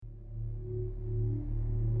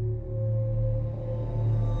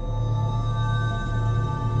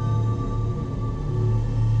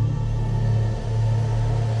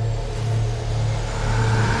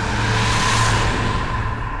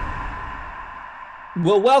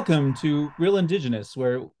Well, welcome to Real Indigenous,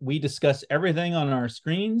 where we discuss everything on our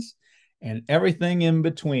screens and everything in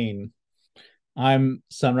between. I'm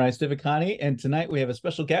Sunrise Divakani, and tonight we have a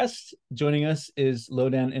special guest. Joining us is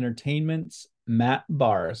Lowdown Entertainment's Matt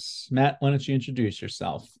Barse. Matt, why don't you introduce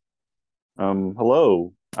yourself?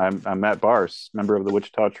 Hello. I'm Matt Barse, member of the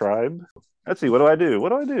Wichita tribe. Let's see, what do I do? What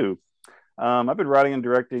do I do? I've been writing and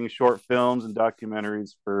directing short films and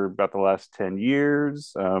documentaries for about the last 10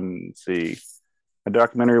 years. Let's see, my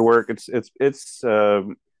documentary work. It's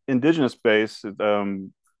indigenous based.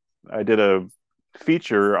 I did a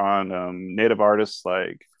feature on Native artists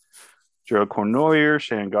like Gerald Cornoyer,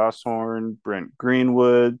 Shan Gosshorn, Brent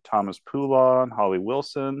Greenwood, Thomas Poulon, Holly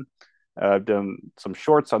Wilson. I've done some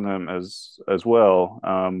shorts on them as well,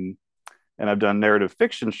 and I've done narrative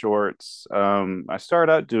fiction shorts. I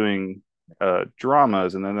started out doing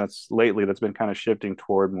dramas, and then that's been kind of shifting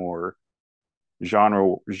toward more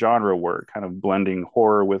genre work, kind of blending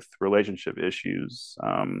horror with relationship issues.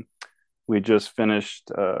 We just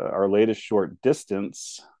finished our latest short,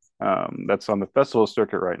 Distance. That's on the festival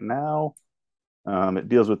circuit right now. It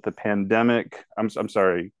deals with the pandemic. I'm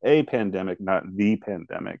sorry, a pandemic, not the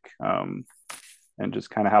pandemic, and just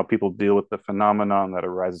kind of how people deal with the phenomenon that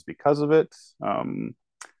arises because of it. And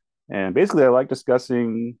basically, I like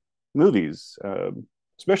discussing movies,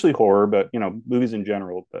 especially horror, but movies in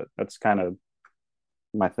general. But that's kind of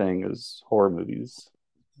my thing is horror movies.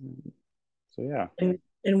 So yeah.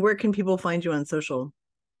 And where can people find you on social?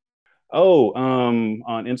 Oh,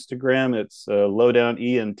 on Instagram, it's Lowdown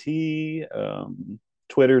ENT.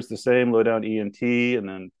 Twitter's the same, Lowdown ENT, and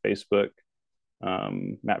then Facebook,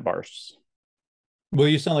 Matt Barse. Well,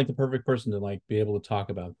 you sound like the perfect person to be able to talk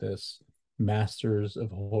about this Masters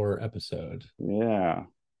of Horror episode. Yeah,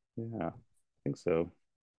 yeah, I think so.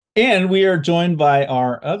 And we are joined by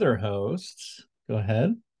our other hosts. Go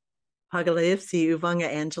ahead. Hagalaif si Uvanga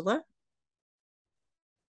Angela.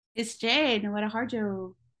 It's Jade. Noetta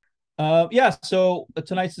Harjo. So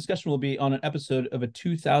tonight's discussion will be on an episode of a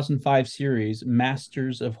 2005 series,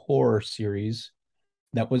 Masters of Horror series,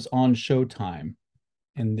 that was on Showtime.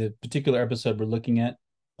 And the particular episode we're looking at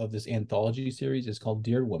of this anthology series is called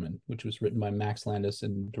Dear Woman, which was written by Max Landis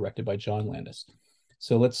and directed by John Landis.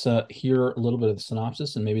 So let's hear a little bit of the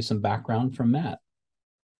synopsis and maybe some background from Matt.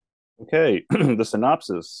 Okay, the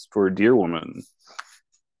synopsis for Dear Woman.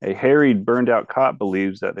 A harried, burned out cop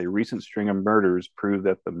believes that a recent string of murders prove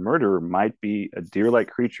that the murderer might be a deer like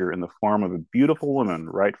creature in the form of a beautiful woman,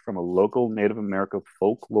 right from a local Native American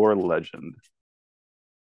folklore legend.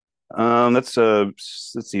 Let's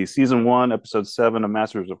see, season 1, episode 7 of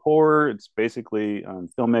Masters of Horror. It's basically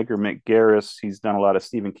filmmaker Mick Garris. He's done a lot of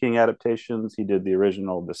Stephen King adaptations. He did the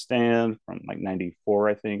original The Stand from like 94,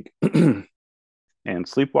 I think, and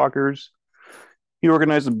Sleepwalkers. He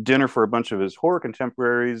organized a dinner for a bunch of his horror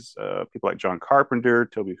contemporaries, people like John Carpenter,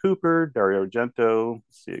 Toby Hooper, Dario Argento.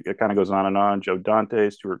 See, it kind of goes on and on. Joe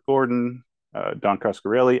Dante, Stuart Gordon, Don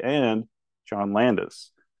Coscarelli, and John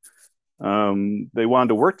Landis. They wanted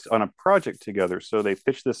to work on a project together, so they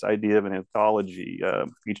pitched this idea of an anthology.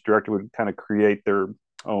 Each director would kind of create their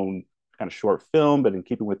own kind of short film, but in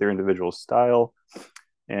keeping with their individual style.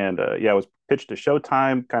 And yeah, it was pitched to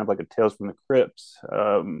Showtime, kind of like a Tales from the Crypts.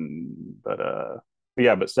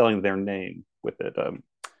 But selling their name with it.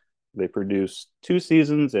 They produced 2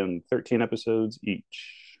 seasons and 13 episodes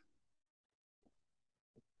each.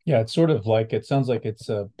 Yeah, it's sort of like it sounds like it's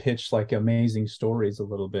pitched like Amazing Stories a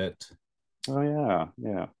little bit. Oh yeah,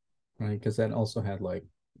 yeah. Right, because that also had like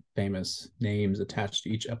famous names attached to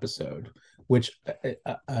each episode, which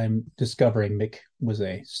I'm discovering Mick was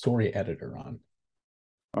a story editor On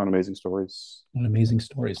Amazing Stories. on Amazing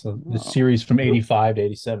Stories. So the Oh. series from 85 to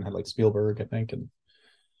 87 had like Spielberg, I think, and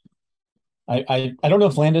I don't know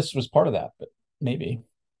if Landis was part of that, but maybe.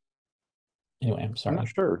 Anyway, I'm I'm not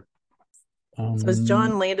sorry. sure. So is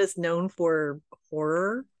John Landis known for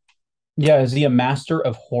horror? Yeah, is he a master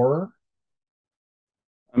of horror?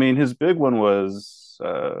 I mean, his big one was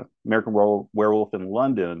American Werewolf in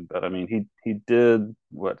London, but I mean, he did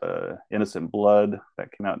what Innocent Blood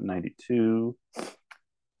that came out in '92.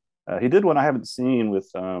 He did one I haven't seen with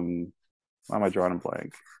why am I drawing a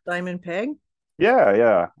blank? Diamond Peg? Yeah,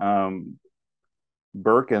 yeah.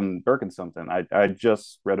 Burke and something. I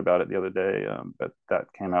just read about it the other day, but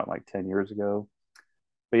that came out like 10 years ago.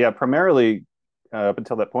 But yeah, primarily up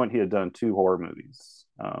until that point, he had done 2 horror movies,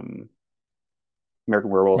 American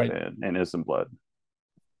Werewolf Right. and Innocent Blood.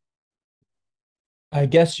 I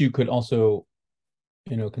guess you could also,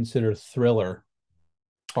 consider Thriller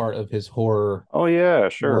part of his horror Oh yeah,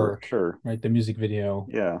 sure, work, sure. right? The music video,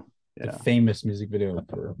 Yeah, the yeah. famous music video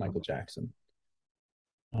for Michael Jackson.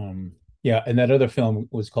 Yeah, and that other film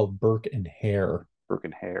was called Burke and Hare Burke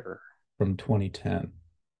and Hare. from 2010.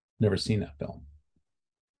 Never seen that film.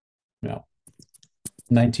 No.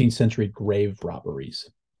 19th century grave robberies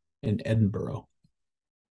in Edinburgh.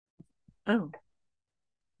 Oh,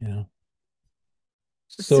 Yeah.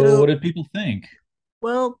 So what so, did people think?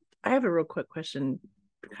 well, I have a real quick question,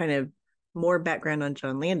 kind of more background on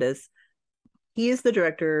John Landis. He is the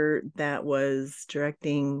director that was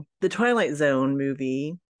directing the Twilight Zone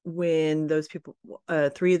movie when those people,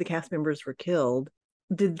 three of the cast members were killed.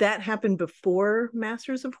 Did that happen before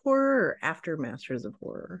Masters of Horror or after Masters of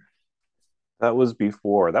Horror? That was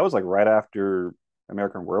before. That was like right after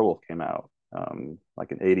American Werewolf came out,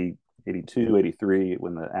 like in 80, 82, 83,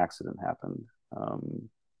 when the accident happened.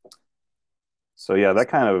 So yeah, that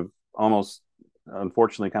kind of almost,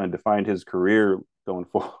 unfortunately, kind of defined his career going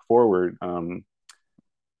forward.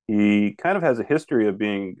 He kind of has a history of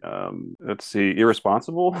being, let's see,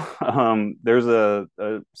 irresponsible. There's a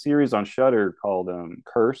series on Shudder called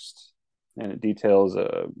Cursed, and it details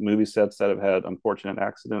movie sets that have had unfortunate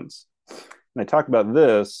accidents. And they talk about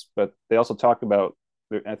this, but they also talk about,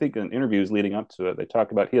 I think in interviews leading up to it, they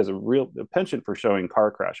talk about he has a penchant for showing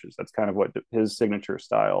car crashes. That's kind of what his signature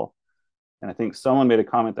style. And I think someone made a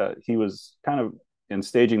comment that he was kind of in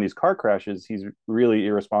staging these car crashes, he's really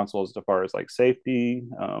irresponsible as far as like safety.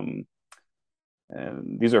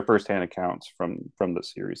 And these are firsthand accounts from the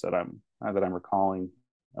series that I'm recalling.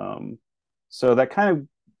 So that kind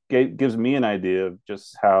of gives me an idea of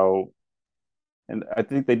just how, and I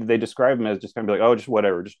think they describe him as just kind of like, oh, just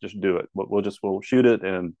whatever, just do it. We'll shoot it,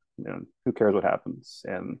 and who cares what happens.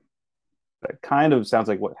 And that kind of sounds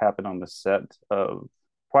like what happened on the set of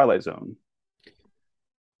Twilight Zone.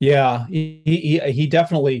 Yeah, he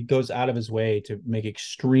definitely goes out of his way to make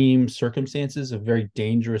extreme circumstances of very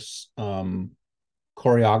dangerous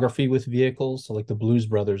choreography with vehicles. So like the Blues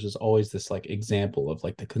Brothers is always this like example of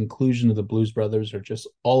like the conclusion of the Blues Brothers are just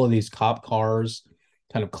all of these cop cars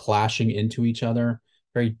kind of clashing into each other.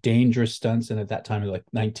 Very dangerous stunts. And at that time, like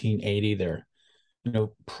 1980, they're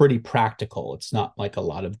pretty practical. It's not like a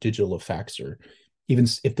lot of digital effects, or even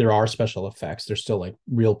if there are special effects, there's still like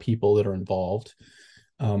real people that are involved.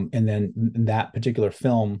 And then that particular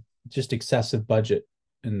film, just excessive budget,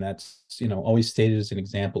 and that's always stated as an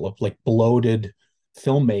example of like bloated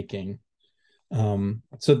filmmaking.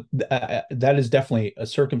 So that is definitely a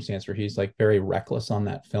circumstance where he's like very reckless on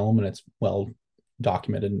that film, and it's well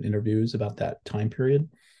documented in interviews about that time period.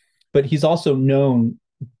 But he's also known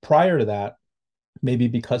prior to that, maybe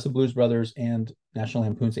because of Blues Brothers and National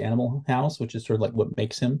Lampoon's Animal House, which is sort of like what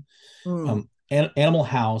makes him. Mm. Animal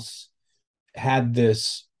House had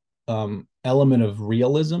this element of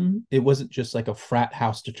realism. It wasn't just like a frat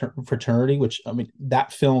house fraternity, which I mean,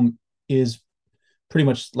 that film is pretty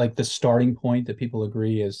much like the starting point that people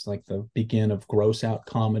agree is like the begin of gross out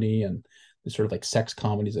comedy and the sort of like sex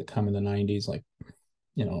comedies that come in the 90s, like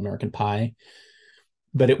American Pie.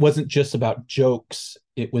 But it wasn't just about jokes.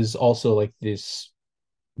 It was also like this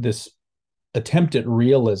attempt at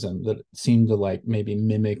realism that seemed to like maybe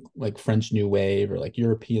mimic like French New Wave or like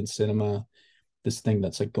European cinema, this thing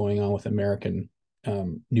that's like going on with American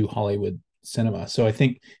New Hollywood cinema. So I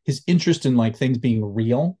think his interest in like things being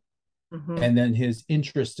real, and then his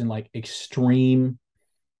interest in like extreme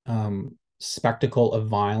spectacle of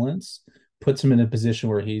violence puts him in a position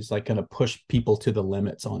where he's like going to push people to the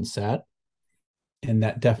limits on set. And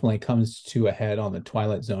that definitely comes to a head on the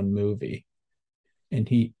Twilight Zone movie. And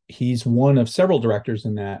he's one of several directors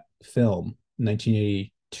in that film,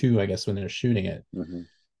 1982, I guess, when they're shooting it. Mm-hmm.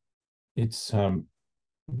 It's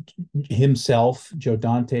himself, Joe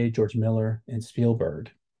Dante, George Miller, and Spielberg.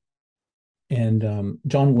 And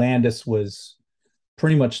John Landis was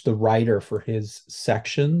pretty much the writer for his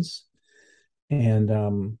sections.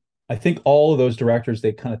 And I think all of those directors,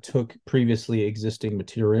 they kind of took previously existing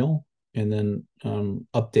material and then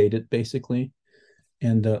update it basically.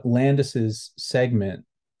 And Landis's segment,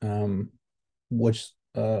 which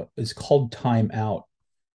is called Time Out,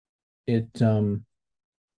 it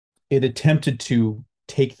attempted to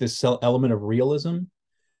take this element of realism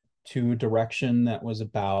to a direction that was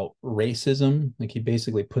about racism. Like he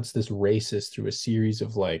basically puts this racist through a series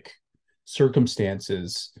of like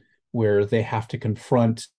circumstances where they have to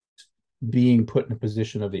confront being put in a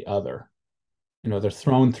position of the other. They're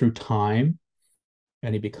thrown through time,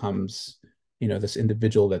 and he becomes, this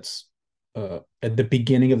individual that's at the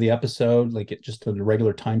beginning of the episode, like it just in a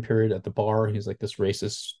regular time period at the bar, he's like this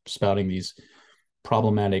racist spouting these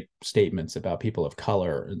problematic statements about people of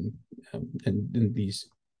color and these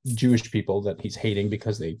Jewish people that he's hating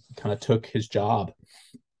because they kind of took his job.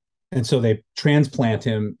 And so they transplant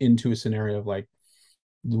him into a scenario of like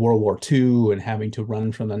World War II and having to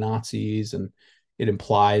run from the Nazis, and it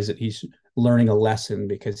implies that he's learning a lesson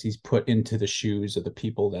because he's put into the shoes of the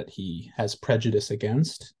people that he has prejudice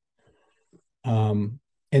against.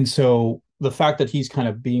 And so the fact that he's kind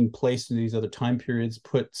of being placed in these other time periods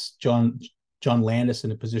puts John Landis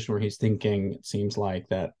in a position where he's thinking, it seems like,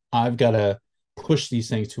 that I've got to push these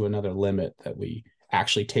things to another limit, that we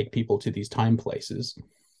actually take people to these time places.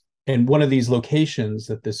 And one of these locations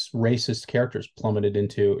that this racist character is plummeted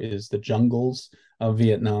into is the jungles of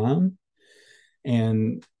Vietnam.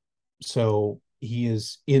 And so he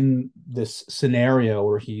is in this scenario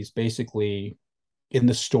where he's basically, in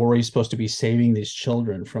the story, supposed to be saving these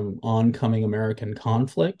children from oncoming American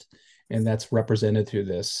conflict. And that's represented through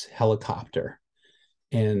this helicopter.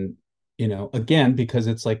 And, again, because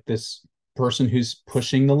it's like this person who's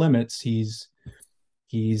pushing the limits, he's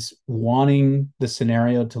wanting the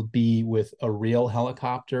scenario to be with a real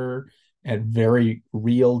helicopter at very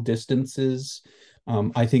real distances.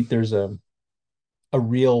 I think there's a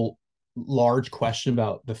real large question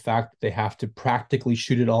about the fact that they have to practically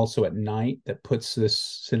shoot it also at night. That puts this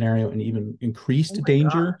scenario in even increased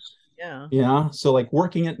danger. Gosh. Yeah. So like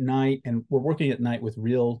working at night, and we're working at night with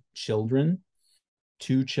real children,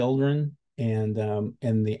 2 children, and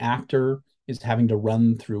the actor is having to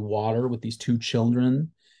run through water with these 2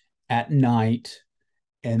 children at night.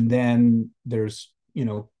 And then there's,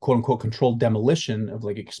 quote unquote, controlled demolition of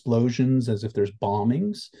like explosions as if there's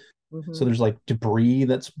bombings. Mm-hmm. So there's like debris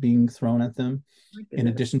that's being thrown at them, in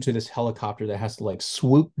addition to this helicopter that has to like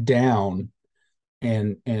swoop down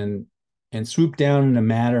and swoop down in a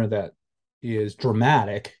manner that is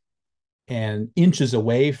dramatic and inches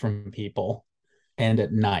away from people, and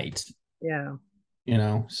at night. Yeah.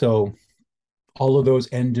 So all of those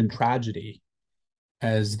end in tragedy,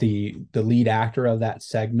 as the lead actor of that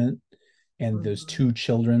segment and those 2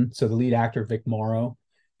 children. So the lead actor, Vic Morrow,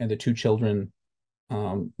 and the 2 children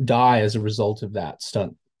die as a result of that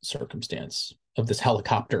stunt circumstance of this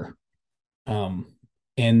helicopter.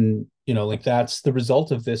 And like, that's the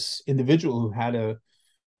result of this individual who had a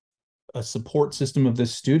support system of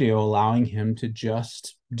this studio allowing him to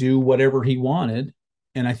just do whatever he wanted.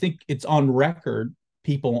 And I think it's on record,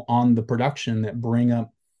 people on the production that bring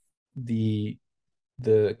up the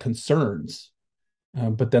concerns.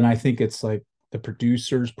 But then I think it's like the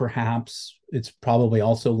producers, perhaps it's probably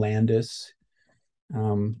also Landis,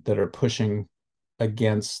 that are pushing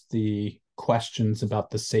against the questions about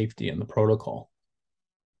the safety and the protocol.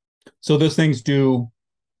 So those things do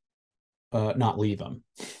not leave him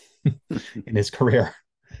in his career.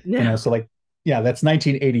 No. So like, yeah, that's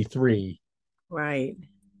 1983. Right.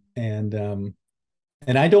 And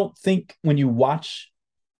I don't think when you watch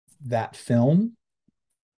that film,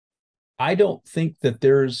 I don't think that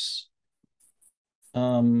there's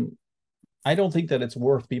I don't think that it's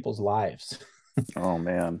worth people's lives. Oh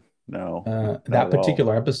man, no, That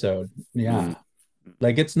particular episode. Yeah.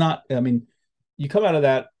 Like, it's not, I mean, you come out of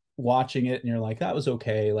that watching it and you're like, that was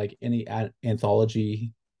okay, like any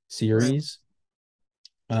anthology series.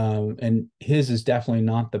 And his is definitely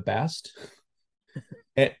not the best.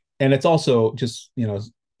 And it's also just,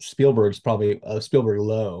 Spielberg's probably Spielberg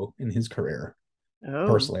low in his career.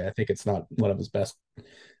 Personally, I think it's not one of his best.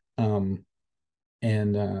 And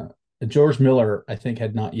George Miller, I think,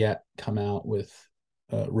 had not yet come out with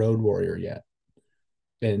Road Warrior yet.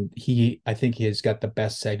 And I think he has got the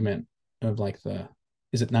best segment of like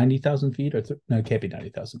is it 90,000 feet or no, it can't be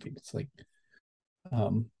 90,000 feet. It's like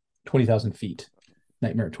 20,000 feet,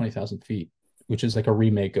 Nightmare at 20,000 feet, which is like a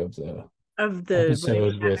remake of the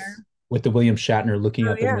episode with the William Shatner looking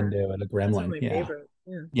out the window at a gremlin.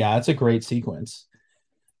 Yeah, it's a great sequence.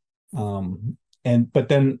 But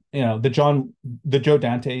then the Joe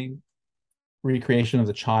Dante recreation of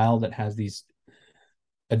the child that has these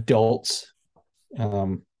adults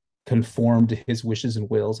conform to his wishes and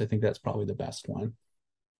wills. I think that's probably the best one.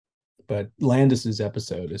 But Landis's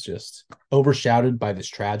episode is just overshadowed by this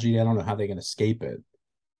tragedy. I don't know how they can escape it.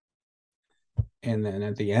 And then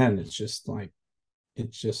at the end, it's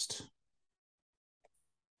just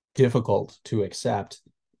difficult to accept.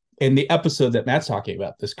 And the episode that Matt's talking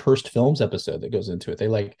about, this Cursed Films episode that goes into it, they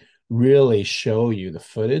like really show you the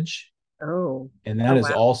footage. And that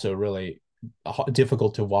is also really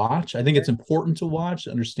difficult to watch. I think it's important to watch,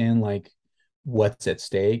 to understand like what's at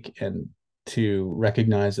stake, and to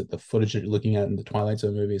recognize that the footage that you're looking at in the Twilight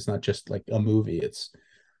Zone movie is not just like a movie. It's,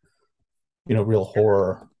 real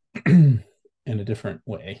horror in a different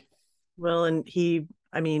way. Well, and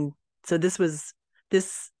so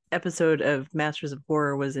this episode of Masters of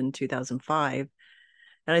Horror was in 2005.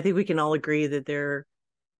 And I think we can all agree that there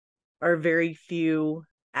are very few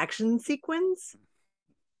action sequences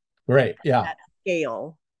Right. Yeah. that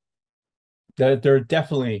scale. There are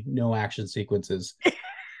definitely no action sequences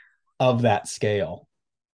of that scale.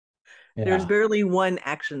 There's Yeah. barely one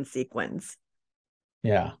action sequence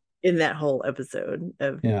Yeah. in that whole episode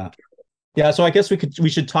of Yeah. Yeah. So I guess we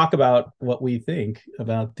should talk about what we think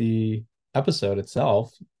about the episode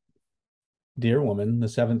itself. Dear Woman, the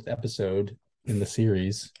seventh episode in the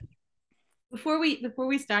series. Before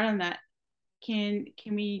we start on that, can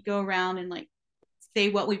we go around and like say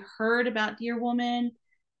what we've heard about Dear Woman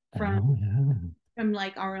from Oh, yeah. from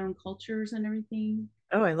like our own cultures and everything?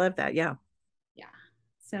 Oh, I love that. Yeah. Yeah.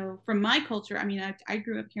 So from my culture, I mean, I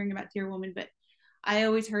grew up hearing about Dear Woman, but I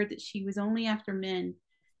always heard that she was only after men,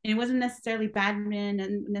 and it wasn't necessarily bad men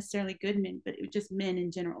and necessarily good men, but it was just men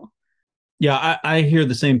in general. Yeah, I hear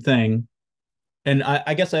the same thing. And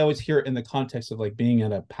I guess I always hear it in the context of like being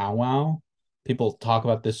at a powwow. People talk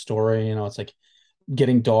about this story, it's like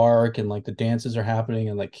getting dark and like the dances are happening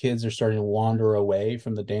and like kids are starting to wander away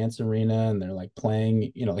from the dance arena and they're like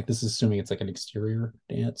playing, like this is assuming it's like an exterior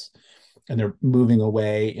dance and they're moving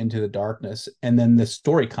away into the darkness. And then this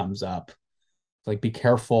story comes up, like be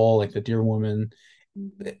careful, like the dear woman.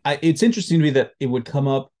 Mm-hmm. It's interesting to me that it would come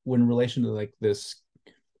up when in relation to like this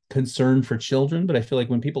concern for children, but I feel like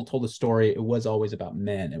when people told the story, it was always about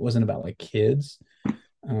men. It wasn't about like kids,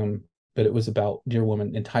 um, but it was about dear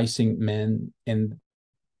woman enticing men. And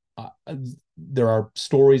there are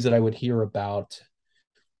stories that I would hear about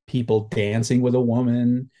people dancing with a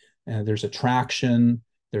woman. There's attraction,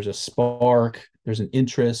 there's a spark, there's an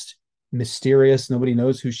interest, mysterious. Nobody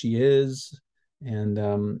knows who she is, and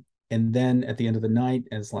then at the end of the night,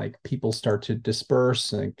 as like people start to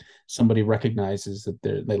disperse, and somebody recognizes that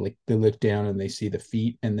they look down and they see the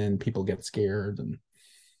feet, and then people get scared,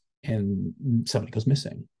 and somebody goes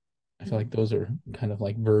missing. I feel like those are kind of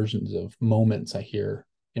like versions of moments I hear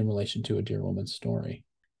in relation to a dear woman's story.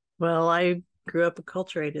 Well, I grew up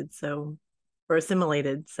acculturated, or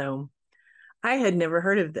assimilated, so I had never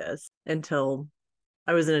heard of this until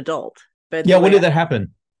I was an adult. But yeah, when did that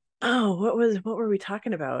happen? Oh, what were we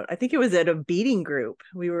talking about? I think it was at a beading group.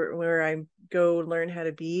 We were where I go learn how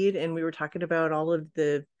to bead, and we were talking about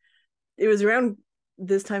it was around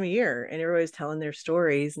this time of year, and everybody was telling their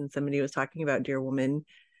stories, and somebody was talking about Dear Woman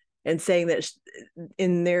and saying that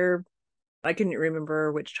in their, I couldn't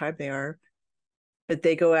remember which tribe they are, but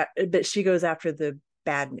but she goes after the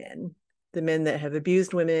bad men, the men that have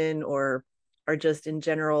abused women or are just in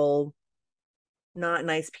general not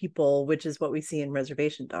nice people, which is what we see in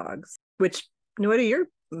Reservation Dogs. Which, Noetta,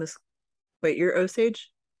 you're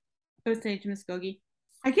Osage? Osage Muskogee.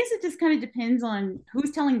 I guess it just kind of depends on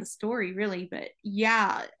who's telling the story, really. But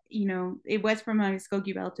yeah, it was from my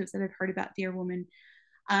Muskogee relatives that had heard about Dear Woman.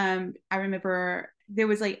 I remember there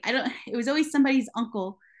was like, it was always somebody's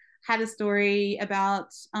uncle had a story about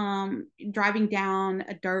driving down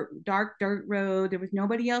a dark dirt road. There was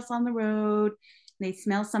nobody else on the road. They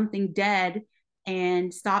smelled something dead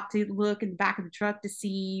and stopped to look in the back of the truck to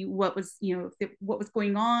see what was, what was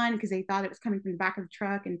going on, because they thought it was coming from the back of the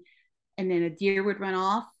truck, and then a deer would run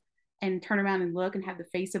off and turn around and look and have the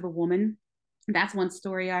face of a woman. That's one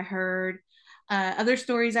story I heard. Other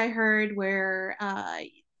stories I heard where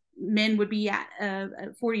men would be at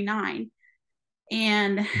 49,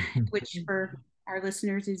 and which for our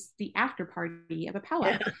listeners is the after party of a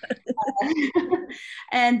powwow.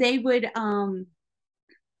 And they would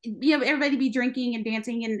everybody be drinking and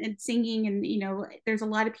dancing and singing, and there's a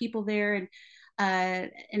lot of people there, and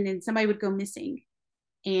then somebody would go missing,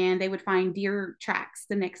 and they would find deer tracks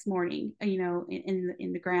the next morning,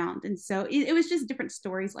 in the ground. And so it was just different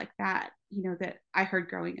stories like that, that I heard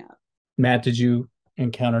growing up. Matt, did you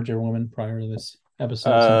encounter Dear Woman prior to this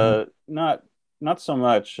episode? Not so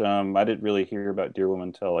much. I didn't really hear about Dear Woman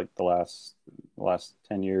until like the last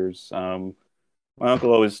 10 years. My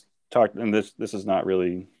uncle always talked, and this is not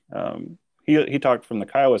really he talked from the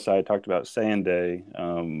Kiowa side, talked about Sanday,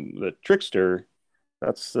 the trickster.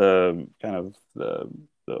 That's kind of the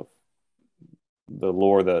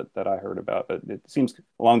lore that I heard about. It seems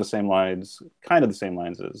along the same lines, kind of the same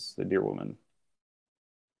lines as the Dear Woman.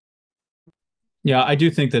 Yeah, I do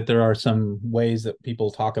think that there are some ways that people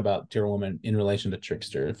talk about Dear Woman in relation to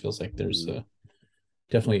Trickster. It feels like there's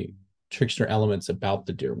definitely trickster elements about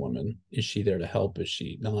the Dear Woman. Is she there to help? Is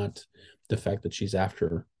she not? The fact that she's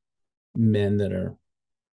after men that are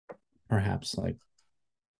perhaps like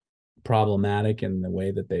problematic in the way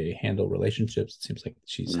that they handle relationships. It seems like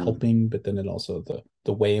she's helping, but then it also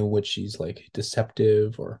the way in which she's like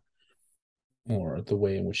deceptive or the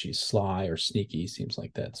way in which she's sly or sneaky seems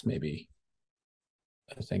like that's maybe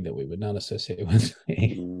a thing that we would not associate with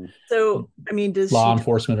So, I mean, does law she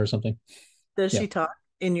enforcement or something. Does she talk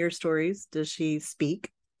in your stories? Does she speak?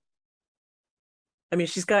 I mean,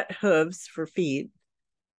 she's got hooves for feet.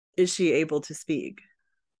 Is she able to speak?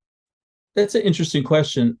 That's an interesting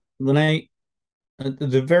question. When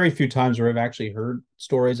the very few times where I've actually heard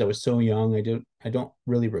stories, I was so young, I don't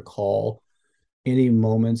really recall any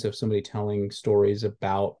moments of somebody telling stories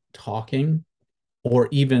about talking or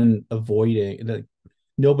even avoiding that.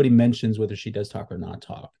 Nobody mentions whether she does talk or not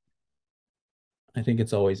talk. I think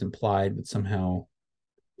it's always implied that somehow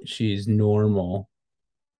she's normal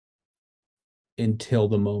until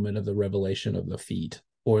the moment of the revelation of the feet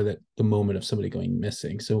or that the moment of somebody going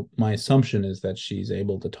missing. So my assumption is that she's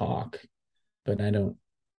able to talk, but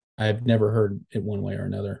I've never heard it one way or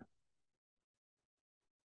another.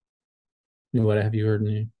 What have you heard?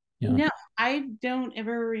 Any? Yeah. No, I don't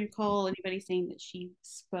ever recall anybody saying that she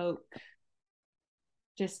spoke.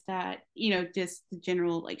 Just that, just the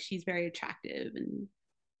general, like, she's very attractive and,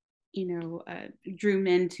 drew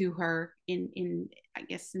men to her in I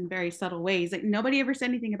guess in very subtle ways. Like, nobody ever said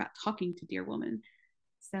anything about talking to Dear Woman.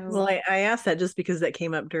 So, well, I asked that just because that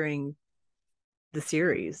came up during the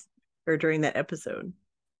series or during that episode.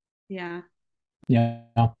 Yeah.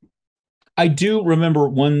 I do remember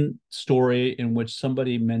one story in which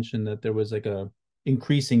somebody mentioned that there was like a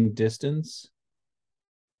increasing distance,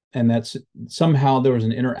 and that's somehow there was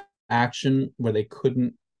an interaction where they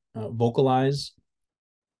couldn't vocalize.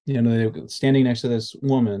 They were standing next to this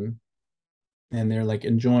woman, and they're like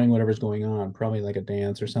enjoying whatever's going on, probably like a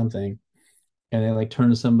dance or something. And they like turn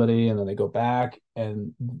to somebody, and then they go back,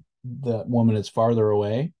 and the woman is farther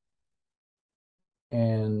away,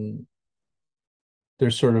 and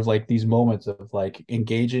there's sort of like these moments of like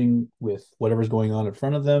engaging with whatever's going on in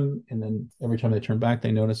front of them. And then every time they turn back,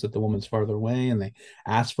 they notice that the woman's farther away and they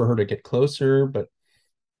ask for her to get closer, but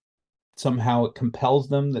somehow it compels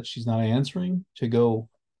them that she's not answering to go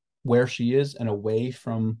where she is and away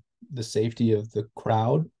from the safety of the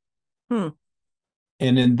crowd. And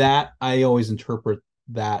in that, I always interpret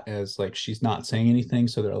that as like she's not saying anything.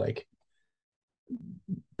 So they're like,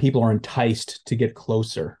 people are enticed to get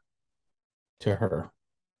closer to her.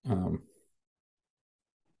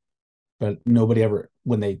 But nobody ever,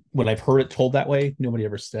 when I've heard it told that way, nobody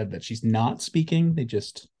ever said that she's not speaking. They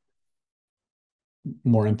just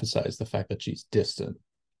more emphasize the fact that she's distant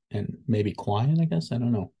and maybe quiet, I guess. I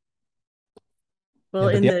don't know. Well,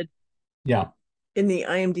 in the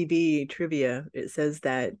IMDb trivia, it says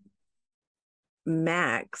that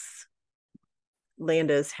Max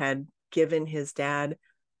Landis had given his dad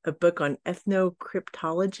a book on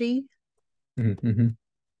ethnocryptology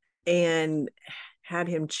and had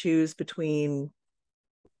him choose between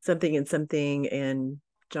something and something, and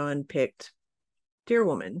John picked Dear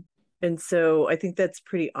Woman. And so I think that's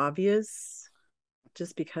pretty obvious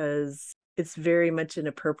just because it's very much an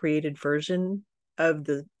appropriated version of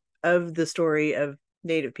the story of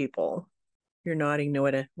Native people. You're nodding,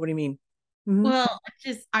 Noetta. What do you mean? Mm-hmm. Well,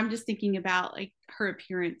 I'm just thinking about like her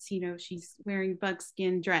appearance. She's wearing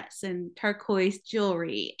buckskin dress and turquoise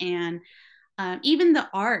jewelry, and even the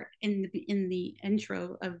art in the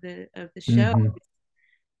intro of the show.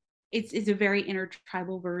 It's a very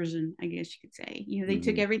intertribal version, I guess you could say. They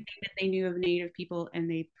took everything that they knew of Native people and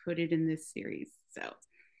they put it in this series. So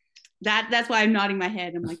that's why I'm nodding my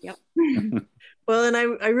head. I'm like, yep. Well, and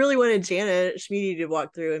I really wanted Janet Schmiede to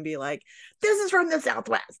walk through and be like, this is from the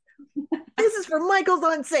Southwest. This is from Michael's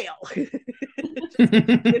on sale.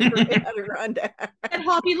 At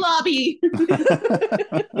Hobby Lobby.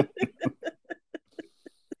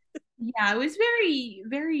 Yeah, it was very,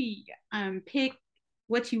 very pick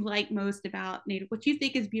what you like most about Native, what you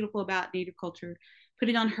think is beautiful about Native culture. Put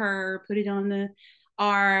it on her, put it on the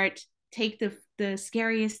art, take the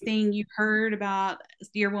scariest thing you've heard about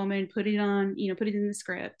Dear Woman, put it on, put it in the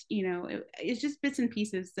script. It's just bits and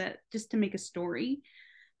pieces that just to make a story,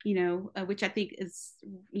 which I think is,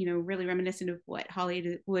 really reminiscent of what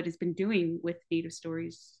Hollywood has been doing with Native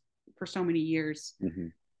stories for so many years.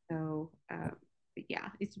 So, yeah,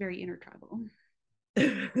 it's very intertribal.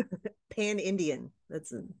 Pan-Indian.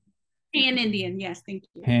 That's a Pan-Indian. Yes, thank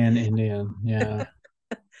you. Pan-Indian. Yeah.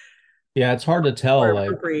 Yeah, it's hard to tell.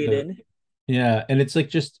 Like, yeah, and it's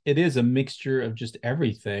like it is a mixture of just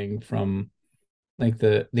everything from like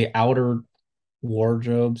the outer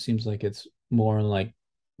wardrobe seems like it's more like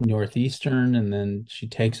northeastern, and then she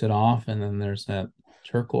takes it off, and then there's that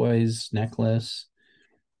turquoise necklace,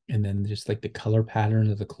 and then just like the color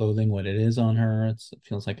pattern of the clothing, what it is on her, it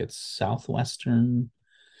feels like it's southwestern,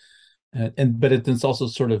 but it's also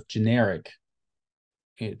sort of generic.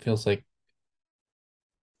 It feels like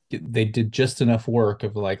they did just enough work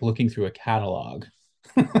of like looking through a catalog.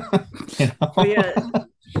 Yeah,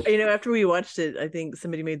 After we watched it, I think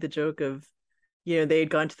somebody made the joke of, they had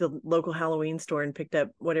gone to the local Halloween store and picked up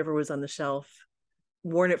whatever was on the shelf,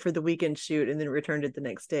 worn it for the weekend shoot, and then returned it the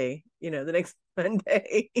next day, the next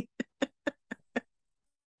Monday.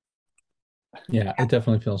 Yeah, it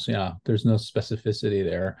definitely feels, there's no specificity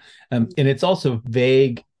there. And it's also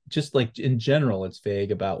vague, just like in general, it's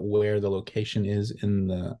vague about where the location is in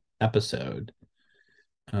the episode.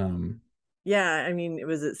 Yeah, I mean,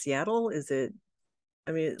 was it Seattle?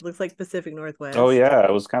 It looks like Pacific Northwest. Oh yeah,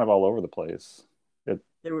 it was kind of all over the place.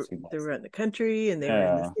 They were in the country and they were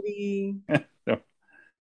in the city.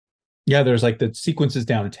 Yeah, there's like the sequences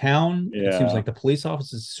downtown. Yeah. It seems like the police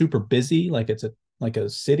office is super busy, like it's a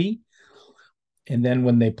city. And then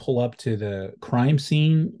when they pull up to the crime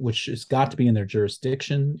scene, which has got to be in their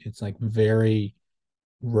jurisdiction, it's like very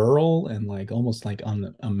rural and like almost like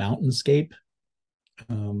on a mountainscape.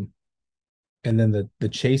 And then the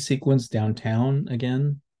chase sequence downtown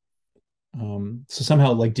again. So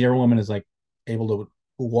somehow like Dear Woman is like able to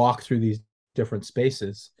walk through these different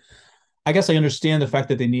spaces. I guess I understand the fact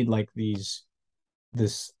that they need like these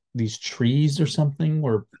trees or something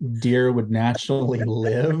where deer would naturally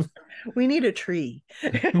live. We need a tree.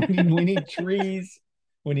 we need trees.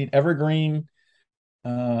 We need evergreen.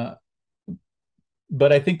 But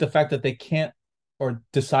I think the fact that they can't or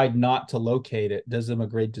decide not to locate it does them a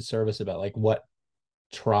great disservice about like what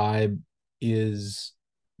tribe is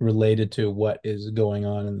related to what is going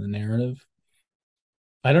on in the narrative.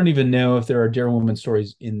 I don't even know if there are Dear Woman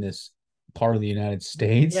stories in this part of the United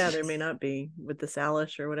States. Yeah, there may not be with the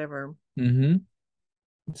Salish or whatever. Mm-hmm.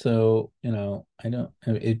 So, I don't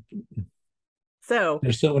it. So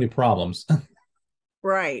there's so many problems.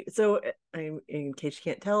 Right. So in case you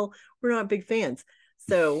can't tell, we're not big fans.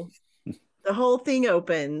 So the whole thing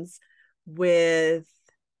opens with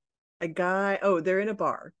a guy. Oh, they're in a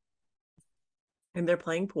bar and they're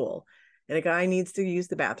playing pool and a guy needs to use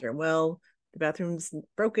the bathroom. Well, the bathroom's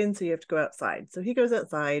broken, so you have to go outside. So he goes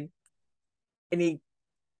outside and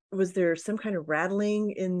was there some kind of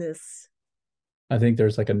rattling in this? I think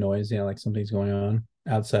there's like a noise, like something's going on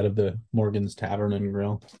outside of the Morgan's Tavern and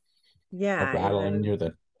Grill. Yeah. Rattling near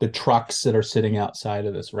the trucks that are sitting outside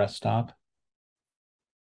of this rest stop.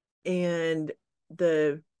 And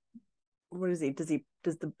what is he?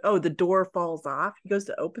 The door falls off. He goes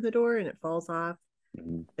to open the door and it falls off.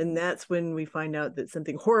 Mm-hmm. And that's when we find out that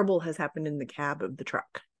something horrible has happened in the cab of the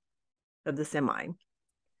truck, of the semi,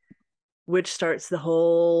 which starts the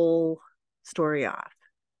whole story off.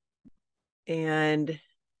 And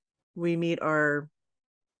we meet what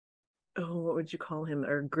would you call him?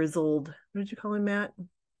 Our grizzled, what did you call him, Matt?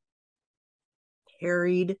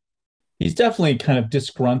 Harried. He's definitely kind of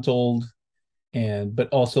disgruntled but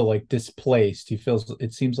also like displaced.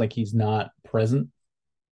 It seems like he's not present.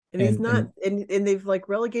 And he's not, and they've like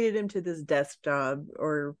relegated him to this desk job,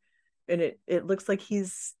 and it looks like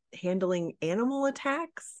he's handling animal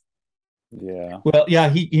attacks. Yeah. Well, yeah,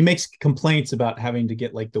 he makes complaints about having to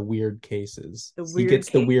get like the weird cases.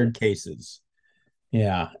 The weird cases.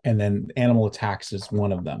 Yeah, and then animal attacks is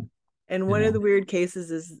one of them. And one of the weird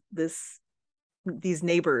cases is these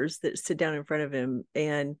neighbors that sit down in front of him,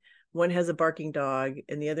 and one has a barking dog,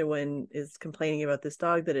 and the other one is complaining about this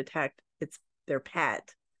dog that attacked their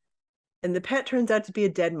pet, and the pet turns out to be a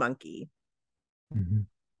dead monkey. Mm-hmm.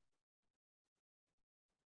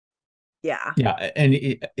 Yeah. Yeah,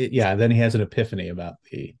 and then he has an epiphany about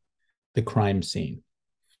the crime scene,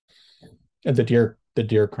 the deer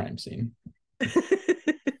crime scene.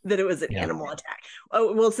 That it was an animal attack.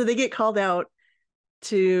 Oh, well, so they get called out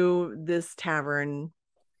to this tavern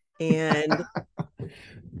and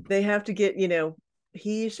they have to get,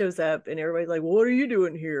 he shows up and everybody's like, what are you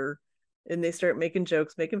doing here? And they start making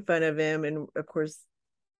jokes, making fun of him. And of course,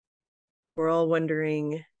 we're all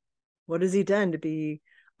wondering, what has he done to be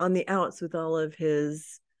on the outs with all of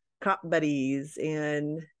his cop buddies?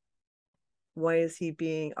 And why is he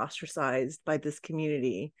being ostracized by this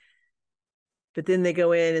community? But then they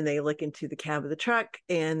go in and they look into the cab of the truck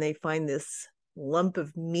and they find this lump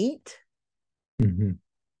of meat, mm-hmm.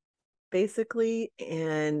 basically.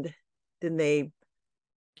 And then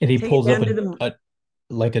he pulls up a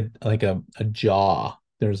jaw.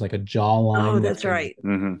 There's like a jawline. Oh, that's right.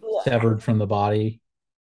 Severed from the body.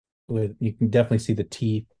 You can definitely see the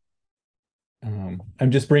teeth. I'm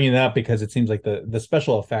just bringing it up because it seems like the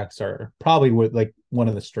special effects are probably like one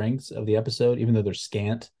of the strengths of the episode, even though they're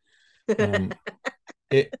scant. I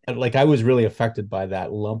was really affected by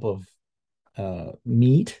that lump of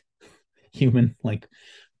meat, human like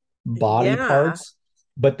body parts,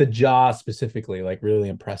 but the jaw specifically like really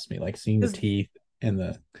impressed me, like seeing the teeth and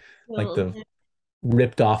the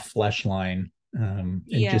ripped off flesh line. and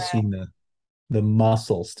Yeah. just seeing the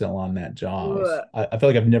muscle still on that jaw. Ugh. I feel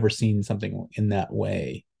like I've never seen something in that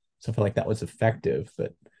way. So I feel like that was effective,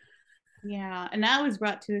 but Yeah, and that was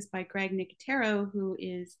brought to us by Greg Nicotero, who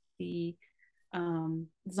is the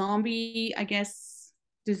zombie, I guess,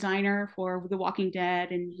 designer for The Walking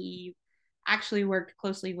Dead, and he actually worked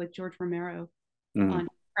closely with George Romero on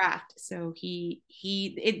craft. So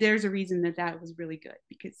there's a reason that was really good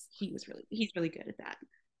because he's really good at that.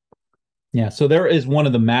 yeah. So there is one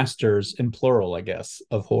of the masters in plural, I guess,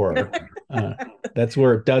 of horror. That's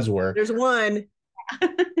where it does work. There's one.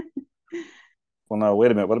 Well, no,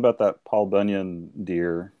 wait a minute. What about that Paul Bunyan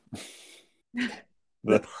deer?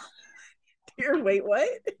 The Deer, wait, what?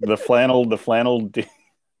 the flannel deer.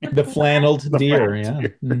 The flanneled The deer, flannel yeah.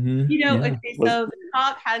 deer. Mhm, You know, yeah. okay, so the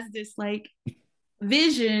cop has this like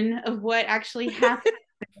vision of what actually happened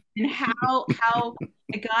and how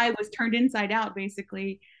a guy was turned inside out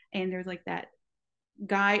basically, and there's like that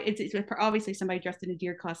guy. It's obviously somebody dressed in a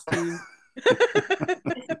deer costume.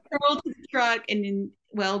 Curled to the truck, and then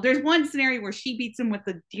well, there's one scenario where she beats him with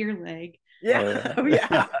a deer leg. Yeah. Oh,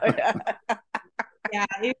 yeah. Yeah,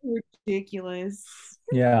 it's ridiculous.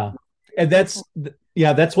 Yeah. And that's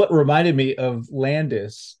what reminded me of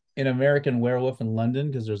Landis in American Werewolf in London,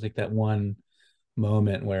 because there's like that one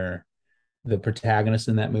moment where the protagonist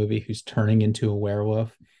in that movie who's turning into a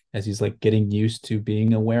werewolf, as he's like getting used to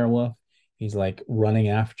being a werewolf, he's like running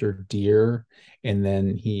after deer, and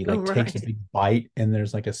then he like takes a big bite, and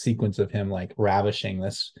there's like a sequence of him like ravishing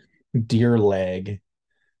this deer leg.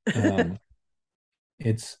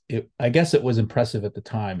 I guess it was impressive at the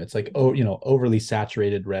time. It's like, oh, overly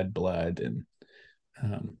saturated red blood, and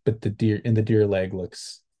but the deer leg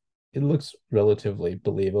looks relatively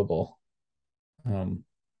believable.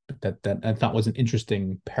 But that I thought was an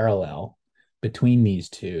interesting parallel between these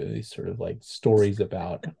two sort of like stories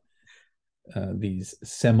about these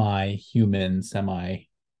semi-human, semi-animal.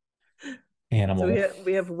 So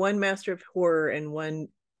we have one master of horror and one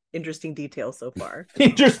interesting detail so far.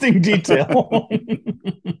 Interesting detail.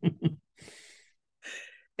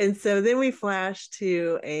 And so then we flash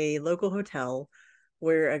to a local hotel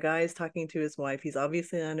where a guy is talking to his wife. He's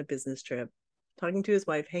obviously on a business trip, talking to his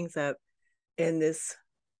wife, hangs up, and this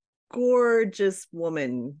gorgeous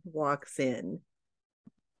woman walks in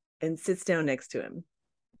and sits down next to him.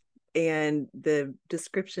 And the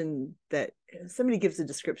description that somebody gives a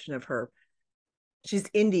description of her, she's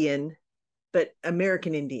Indian, but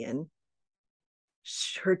American Indian.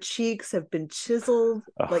 Her cheeks have been chiseled,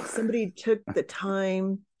 like somebody took the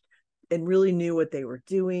time and really knew what they were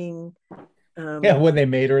doing. Yeah, when they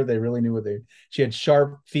made her, they really knew she had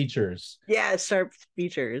sharp features. Yeah, sharp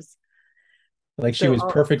features. Like she was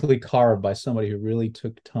perfectly carved by somebody who really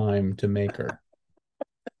took time to make her.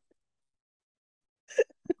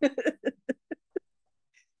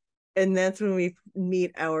 And that's when we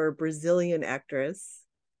meet our Brazilian actress,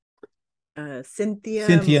 Cynthia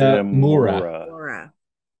Moura.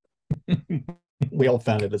 We all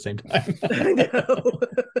found it at the same time. I know.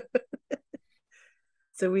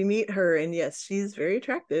 So we meet her, and yes, she's very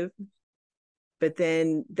attractive. But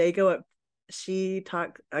then they go up.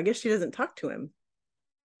 I guess she doesn't talk to him.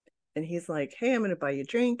 And he's like, hey, I'm going to buy you a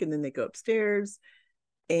drink. And then they go upstairs.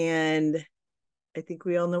 And I think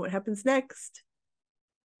we all know what happens next.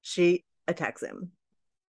 She attacks him.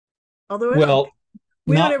 Although,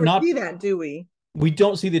 we don't ever see that, do we? We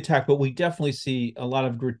don't see the attack, but we definitely see a lot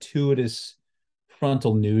of gratuitous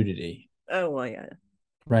frontal nudity. Oh, well, yeah.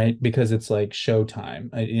 Right? Because it's like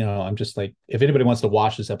Showtime. I'm just like, if anybody wants to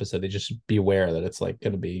watch this episode, they just be aware that it's like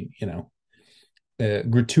going to be,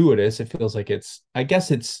 gratuitous. It feels like I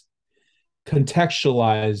guess it's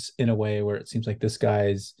contextualized in a way where it seems like this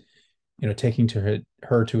guy's, taking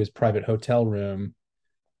her to his private hotel room.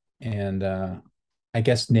 And I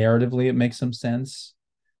guess narratively it makes some sense.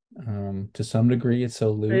 To some degree, it's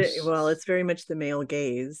so loose. Well, it's very much the male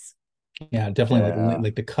gaze. Yeah, definitely.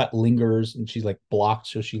 Like the cut lingers, and she's like blocked,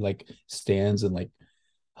 so she like stands and like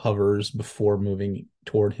hovers before moving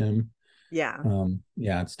toward him. Yeah.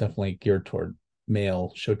 Yeah, it's definitely geared toward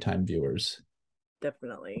male Showtime viewers.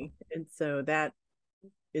 Definitely. And so that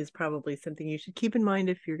is probably something you should keep in mind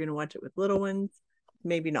if you're going to watch it with little ones.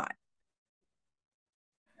 Maybe not.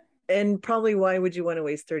 And probably why would you want to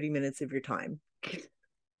waste 30 minutes of your time?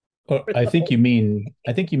 I think you mean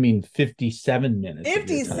 57 minutes.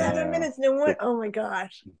 57 minutes. No what? Oh my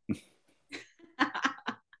gosh.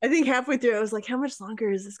 I think halfway through I was like, how much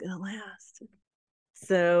longer is this going to last?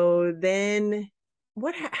 So then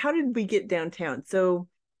how did we get downtown? So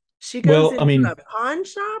she goes into a pawn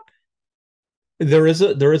shop. There is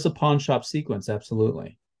a pawn shop sequence,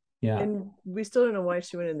 absolutely. Yeah. And we still don't know why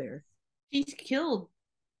she went in there. She's killed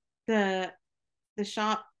the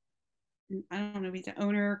shop. I don't know if he's the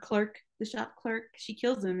owner, clerk, the shop clerk. She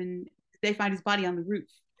kills him, and they find his body on the roof.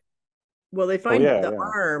 Well, they find the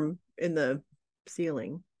arm in the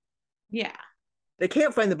ceiling. Yeah. They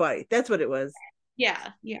can't find the body. That's what it was. Yeah,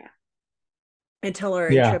 yeah. Until our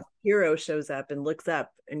intrepid hero shows up and looks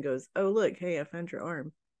up and goes, "Oh, look, hey, I found your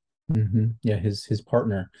arm." Mm-hmm. Yeah, his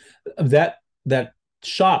partner. That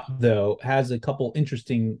shot though has a couple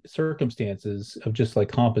interesting circumstances of just like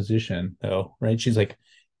composition though, right?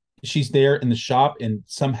 She's there in the shop, and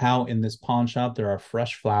somehow in this pawn shop there are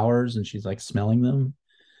fresh flowers, and she's like smelling them.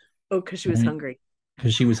 Oh, because she was hungry.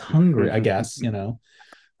 Because she was hungry, I guess, you know.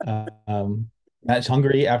 That's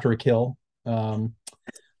hungry after a kill.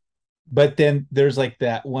 But then there's like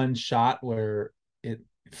that one shot where it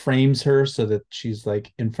frames her so that she's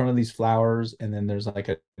like in front of these flowers, and then there's like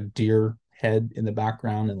a deer head in the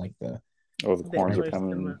background, and like the horns are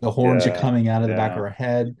coming. The horns are coming out of the back of her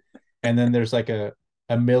head, and then there's like a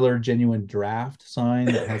Miller Genuine Draft sign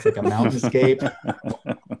that has like a mountscape.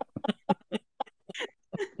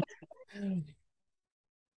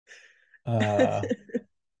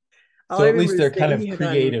 So at least they're kind of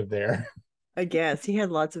creative there. I guess he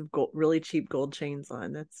had lots of really cheap gold chains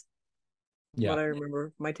on. That's what I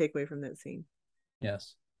remember. My takeaway from that scene.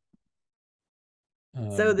 Yes.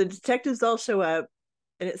 So the detectives all show up,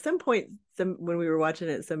 and at some point, when we were watching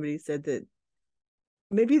it, somebody said that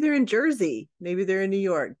maybe they're in Jersey, maybe they're in New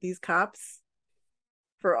York. These cops,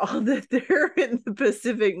 for all that they're in the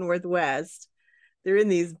Pacific Northwest, they're in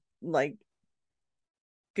these like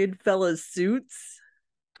Goodfellas suits.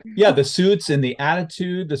 Yeah, the suits and the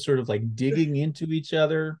attitude, the sort of like digging into each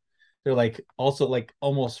other. They're like also like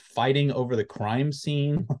almost fighting over the crime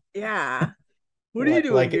scene. Yeah. What are you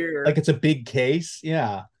doing here? Like it's a big case.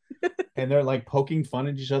 Yeah. And they're like poking fun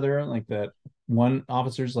at each other. Like that one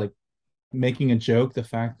officer's like making a joke, the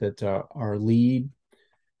fact that our lead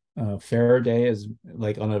Faraday is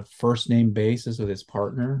like on a first name basis with his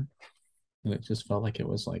partner. And it just felt like it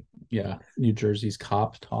was like, yeah, New Jersey's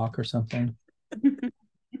cop talk or something.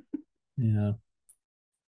 Yeah.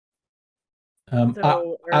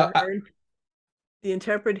 So the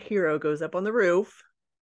intrepid hero goes up on the roof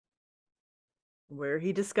where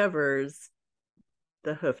he discovers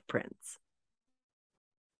the hoof prints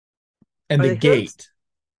and the gate.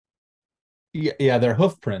 Yeah, they're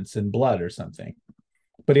hoof prints and blood or something.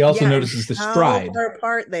 But he also notices the stride. How far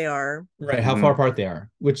apart they are. Right, how far apart they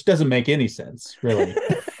are, which doesn't make any sense, really.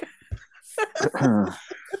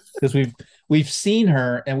 Because we've seen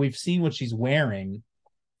her and we've seen what she's wearing,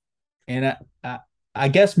 and I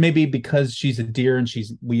guess maybe because she's a deer and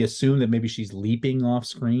we assume that maybe she's leaping off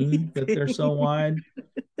screen that they're so wide.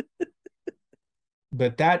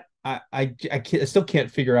 But that I still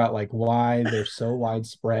can't figure out like why they're so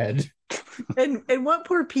widespread. And what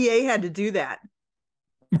poor PA had to do that.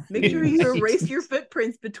 Make sure you erase your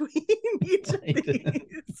footprints between each of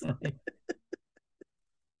these. Right.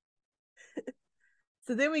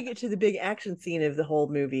 So then we get to the big action scene of the whole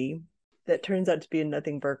movie that turns out to be a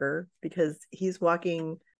nothing burger because he's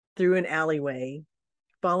walking through an alleyway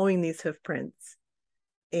following these hoof prints,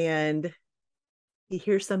 and he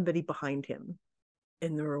hears somebody behind him,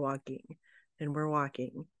 and we're walking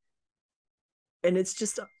and it's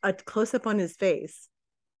just a close-up on his face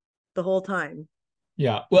the whole time.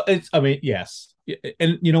 Yeah, well, yes.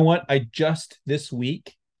 And you know what? I just this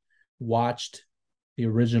week watched the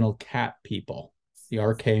original Cat People, the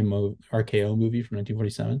RKO movie from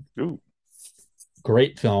 1947. Ooh.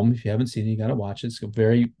 Great film. If you haven't seen it, you got to watch it. It's a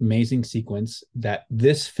very amazing sequence that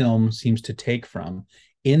this film seems to take from.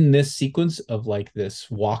 In this sequence of like this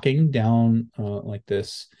walking down like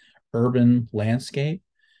this urban landscape.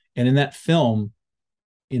 And in that film,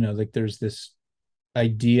 you know, like there's this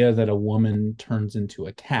idea that a woman turns into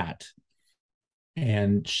a cat,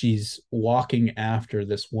 and she's walking after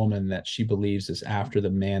this woman that she believes is after the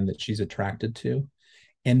man that she's attracted to.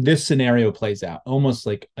 And this scenario plays out almost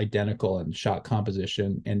like identical in shot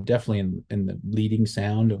composition, and definitely in the leading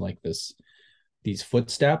sound of like these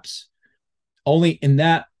footsteps. Only in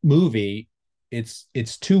that movie, it's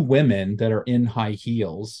two women that are in high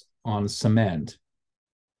heels on cement.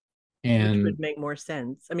 And which would make more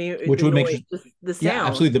sense. I mean, which would make the sound. Yeah,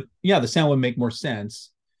 absolutely. The sound would make more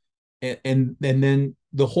sense. And then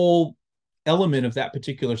the whole element of that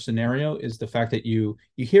particular scenario is the fact that you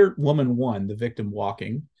hear woman one, the victim,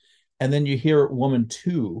 walking, and then you hear woman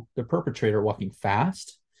two, the perpetrator, walking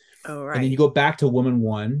fast. Oh, right. And then you go back to woman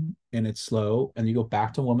one and it's slow, and you go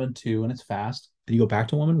back to woman two and it's fast, and you go back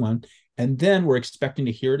to woman one, and then we're expecting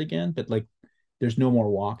to hear it again, but like there's no more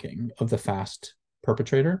walking of the fast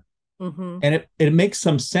perpetrator. Mm-hmm. And it makes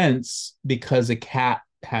some sense because a cat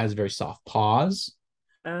has very soft paws,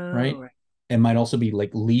 Oh, right? right. And might also be like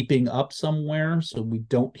leaping up somewhere, so we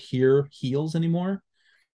don't hear heels anymore.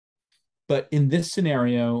 But in this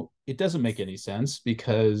scenario, it doesn't make any sense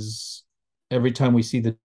because every time we see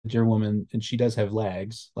the deer woman, and she does have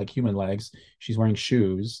legs, like human legs, she's wearing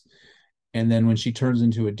shoes. And then when she turns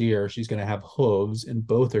into a deer, she's going to have hooves, and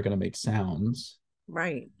both are going to make sounds.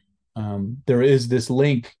 Right. There is this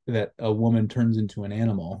link that a woman turns into an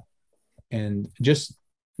animal, and just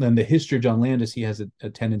then the history of John Landis, he has a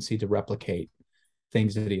tendency to replicate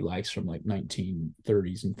things that he likes from like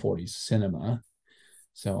 1930s and 40s cinema.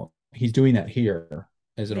 So he's doing that here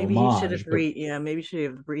as an Maybe he should have homage. But maybe should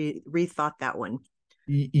have rethought that one.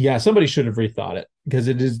 yeah, somebody should have rethought it because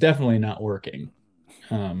it is definitely not working.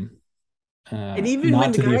 Um, And even when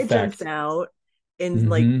Not the to the guy jumps effect. out and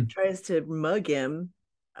like Mm-hmm. tries to mug him,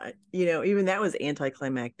 even that was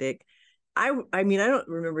anticlimactic. I mean, I don't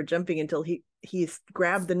remember jumping until he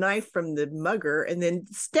grabbed the knife from the mugger and then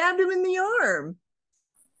stabbed him in the arm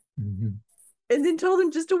Mm-hmm. and then told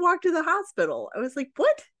him just to walk to the hospital. I was like,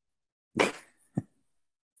 what?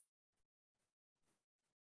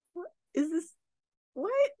 What is this?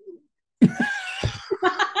 What? To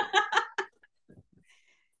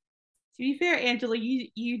be fair, Angela,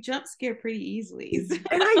 you jump scare pretty easily.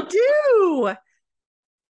 And I do.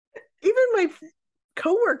 Even my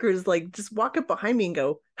coworkers like just walk up behind me and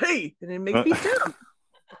go, "Hey," and it makes me jump.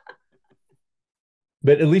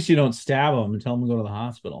 But at least you don't stab them and tell them to go to the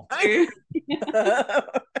hospital.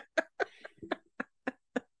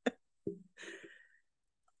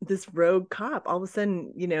 This rogue cop, all of a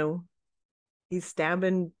sudden, he's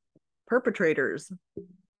stabbing perpetrators.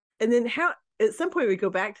 And then at some point we go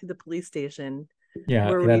back to the police station Yeah,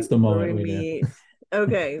 where that's the where we moment we do. meet.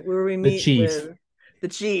 Okay, where we The meet chief. the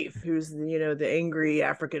chief, who's the angry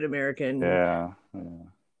African American Yeah.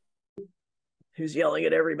 who's yelling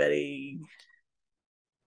at everybody.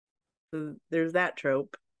 So there's that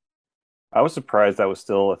trope. I was surprised that was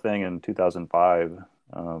still a thing in 2005.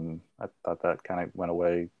 I thought that kind of went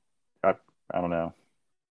away. I don't know.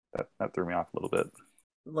 That threw me off a little bit.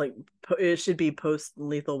 Like it should be post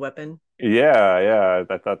Lethal Weapon. Yeah.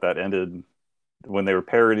 I thought that ended when they were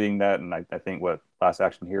parodying that, and I think what Last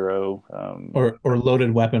Action Hero. Or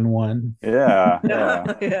Loaded Weapon 1. Yeah.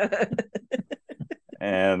 Yeah.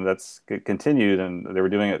 And that's continued, and they were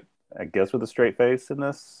doing it, I guess, with a straight face in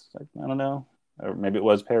this. I don't know, or maybe it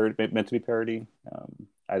was meant to be parody.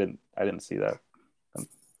 I didn't see that.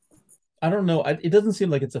 I don't know. It doesn't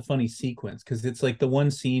seem like it's a funny sequence because it's like the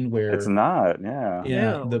one scene It's where, not. Yeah. yeah,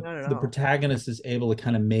 No, not at the all. protagonist is able to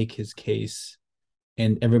kind of make his case,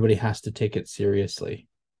 and everybody has to take it seriously.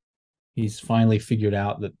 He's finally figured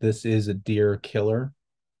out that this is a deer killer,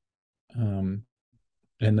 um,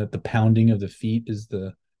 and that the pounding of the feet is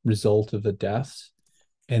the result of the deaths.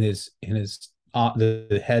 And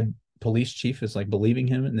the head police chief is like believing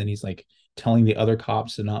him, and then he's like telling the other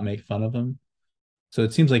cops to not make fun of him. So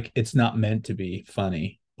it seems like it's not meant to be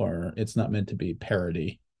funny, or it's not meant to be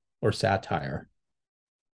parody or satire.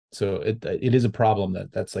 So it is a problem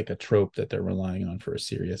that's like a trope that they're relying on for a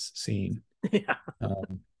serious scene. Yeah.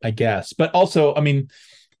 I guess. But also, I mean,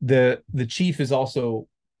 the chief is also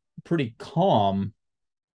pretty calm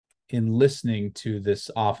in listening to this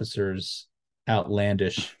officer's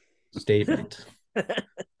outlandish statement.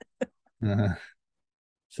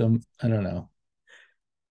 So I don't know.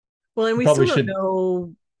 Well, and we Probably still don't should.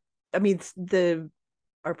 know. I mean,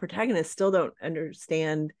 our protagonists still don't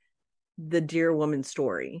understand the dear woman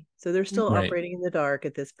story, so they're still Right. operating in the dark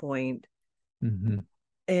at this point. Mm-hmm.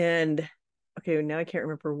 And okay, now I can't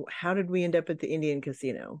remember, how did we end up at the Indian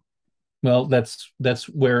casino? Well, that's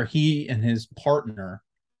where he and his partner,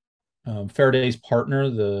 Faraday's partner,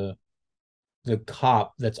 the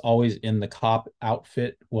cop that's always in the cop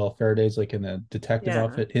outfit, while Faraday's like in the detective Yeah,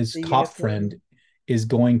 outfit. His the cop uniform. friend is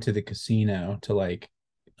going to the casino to like,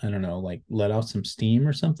 I don't know, like let out some steam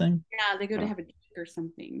or something. Yeah, they go to have a drink or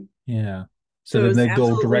something. Yeah. So So then it's they go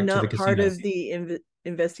absolutely direct to the not part casino. of the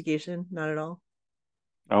investigation, not at all.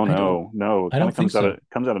 Oh I don't no, it I kind don't of think so.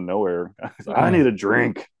 comes out of nowhere. I Yeah. need a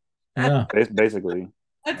drink. Yeah. Basically.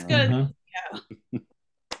 That's good. Uh-huh. Yeah.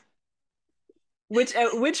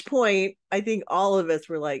 At which point I think all of us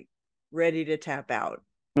were like ready to tap out,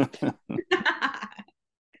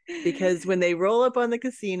 because when they roll up on the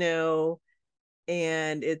casino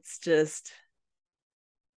and it's just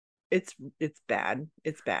it's bad.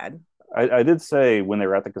 It's bad. I did say when they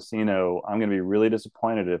were at the casino, I'm going to be really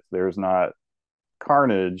disappointed if there's not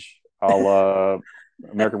carnage a la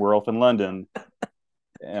American Werewolf in London,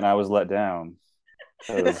 and I was let down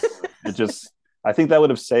because I think that would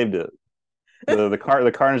have saved it. The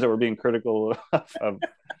carnage that we're being critical of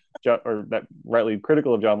John, or that rightly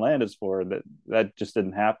critical of John Landis for, that just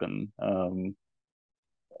didn't happen. And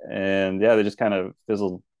yeah, they just kind of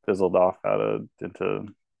fizzled off into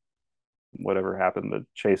whatever happened, the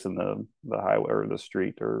chase in the highway or the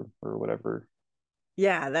street or whatever.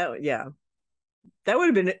 Yeah, that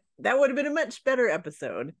would have been a much better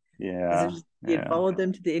episode. Yeah, you had followed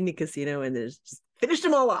them to the Indian casino and just finished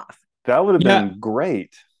them all off. That would have been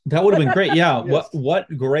great. That would have been great. Yeah. Yes. What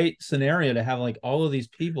great scenario to have like all of these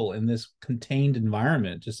people in this contained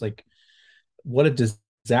environment. Just like what a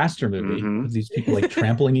disaster movie. Mm-hmm. With these people like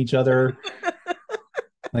trampling each other.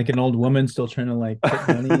 Like an old woman still trying to like put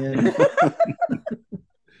money in.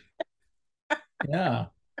 Yeah.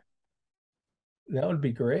 That would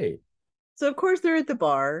be great. So of course they're at the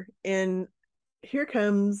bar, and here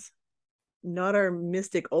comes not our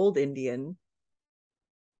mystic old Indian,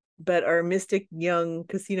 but our mystic young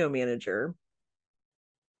casino manager,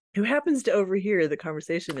 who happens to overhear the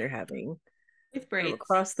conversation they're having with braids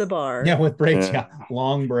across the bar. Yeah, with braids. Yeah,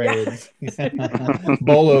 long braids,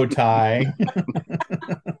 bolo tie.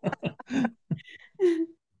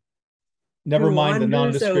 Never mind the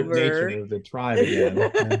nondescript nature of the tribe again.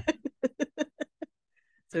 Yeah.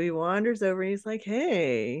 So he wanders over and he's like,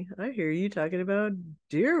 "Hey, I hear you talking about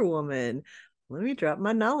Deer Woman. Let me drop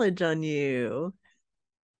my knowledge on you."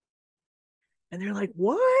 And they're like,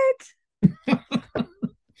 "What?"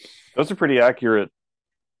 Those are pretty accurate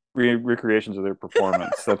recreations of their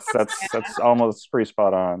performance. That's almost pretty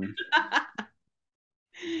spot on.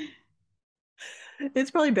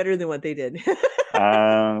 It's probably better than what they did.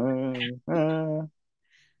 Well,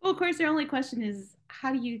 of course, their only question is,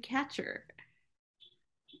 how do you catch her?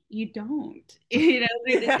 You don't. There's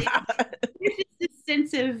just this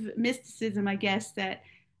sense of mysticism, I guess, that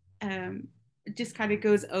just kind of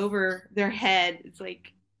goes over their head. It's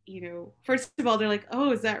like, first of all, they're like,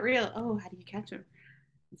 "Oh, is that real? Oh, how do you catch him?"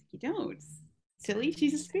 It's like, you don't. Silly,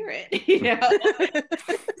 she's a spirit.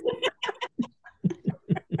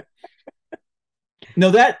 No,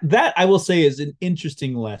 that I will say is an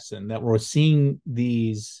interesting lesson, that we're seeing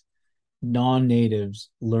these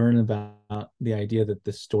non-natives learn about the idea that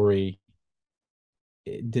the story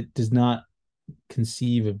does not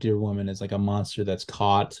conceive of Deer Woman as like a monster that's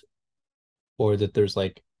caught, or that there's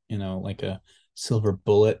like a silver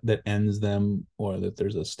bullet that ends them, or that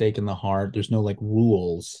there's a stake in the heart. There's no like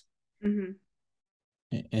rules. Mm-hmm.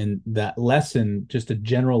 And that lesson, just a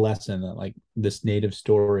general lesson that like this native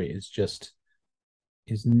story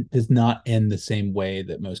does not end the same way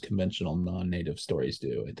that most conventional non-native stories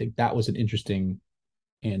do. I think that was an interesting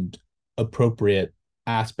and appropriate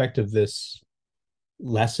aspect of this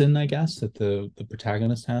lesson, I guess, that the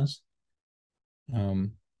protagonist has.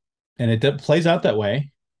 And it plays out that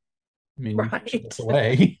way. I mean, right. The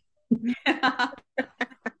way.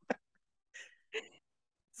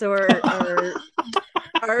 So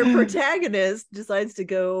our protagonist decides to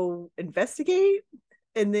go investigate,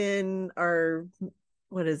 and then our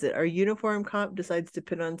uniform cop decides to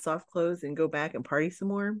put on soft clothes and go back and party some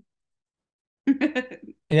more.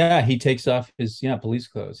 Yeah, he takes off his police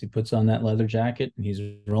clothes. He puts on that leather jacket and he's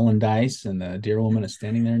rolling dice, and the Deer Woman is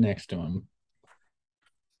standing there next to him.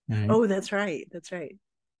 Right? Oh, that's right.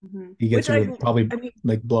 Mm-hmm. He gets her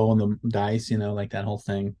like blowing the dice, like that whole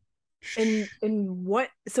thing. And what?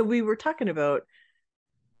 So we were talking about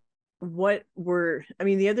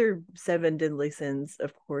the other 7 deadly sins,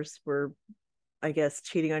 of course, were, I guess,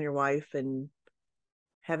 cheating on your wife and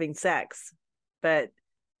having sex. But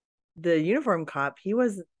the uniform cop, he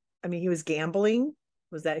was gambling.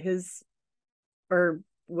 Was that his, or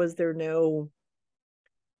was there no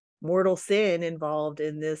mortal sin involved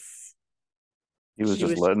in this? He was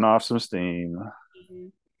just letting off some steam. Mm-hmm.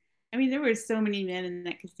 I mean, there were so many men in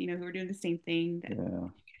that casino who were doing the same thing that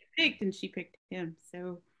she picked, and she picked him.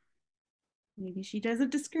 So maybe she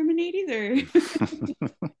doesn't discriminate either.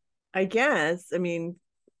 I guess. I mean,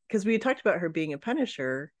 because we had talked about her being a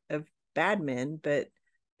punisher of bad men, but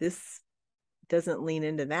this doesn't lean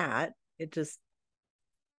into that.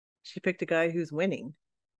 She picked a guy who's winning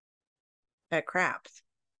at craps.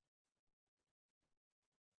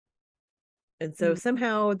 And so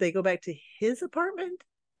somehow they go back to his apartment.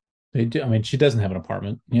 They do. I mean, she doesn't have an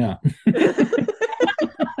apartment. Yeah.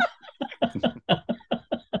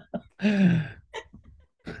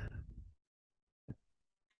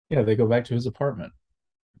 Yeah, they go back to his apartment.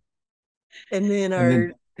 And then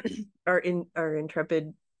our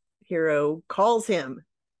intrepid hero calls him.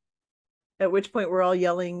 At which point we're all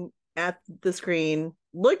yelling at the screen,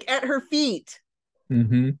 "Look at her feet."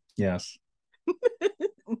 Mm-hmm. Yes.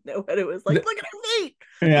 Noetta was like, "Look at her feet."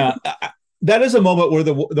 Yeah. That is a moment where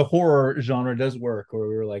the horror genre does work, where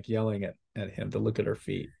we were like yelling at him to look at her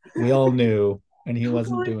feet. We all knew, and he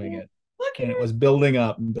wasn't doing it. Look at And it her. was building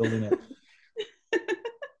up and building up.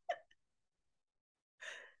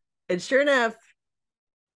 And sure enough,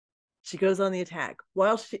 she goes on the attack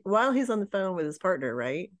while he's on the phone with his partner,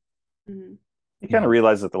 right? Mm-hmm. He kind of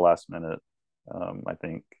realized at the last minute, I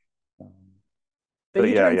think. But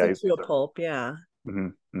he yeah, turns into a pulp, yeah.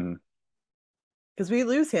 Mm-hmm. Because we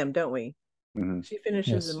lose him, don't we? Mm-hmm. She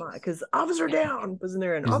finishes him off because officer down. Wasn't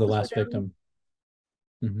there an He's officer the last down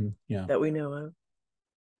victim. Yeah. that we know of?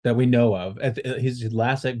 That we know of. His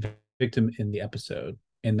last victim in the episode.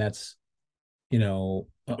 And that's,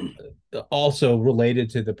 also related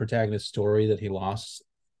to the protagonist's story that he lost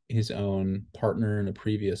his own partner in a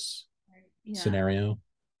previous scenario.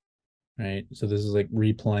 Right. So this is like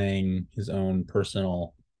replaying his own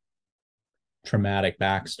personal traumatic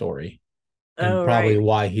backstory. And probably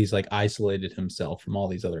why he's like isolated himself from all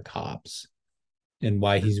these other cops, and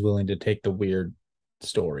why he's willing to take the weird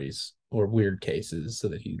stories or weird cases so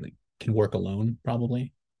that he like can work alone,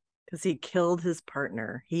 probably. Because he killed his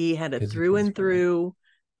partner. He had a through and through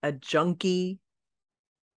a junkie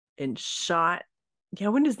and shot. Yeah,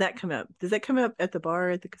 when does that come up? Does that come up at the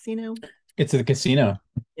bar at the casino? It's at the casino.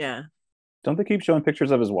 Yeah. Don't they keep showing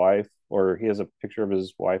pictures of his wife, or he has a picture of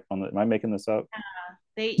his wife on the? Am I making this up?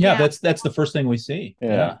 That's the first thing we see.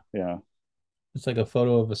 Yeah. It's like a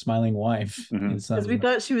photo of a smiling wife. Because we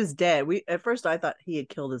thought she was dead. At first I thought he had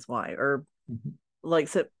killed his wife, or like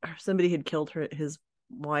somebody had killed his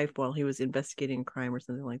wife while he was investigating a crime or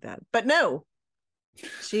something like that. But no,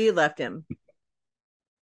 she left him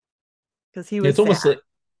because he was.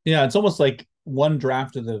 It's almost like one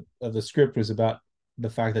draft of the script was about the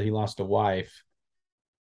fact that he lost a wife,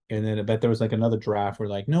 and then I bet there was like another draft where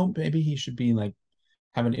like, no, maybe he should be like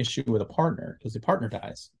have an issue with a partner because the partner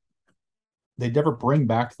dies. They never bring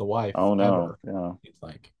back the wife. Oh no! Ever. Yeah, it's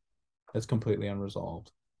like that's completely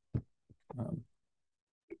unresolved.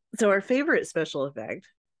 So our favorite special effect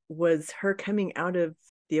was her coming out of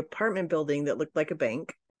the apartment building that looked like a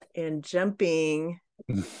bank and jumping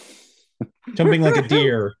like a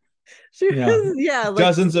deer. She was, like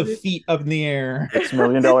dozens of feet up in the air. $6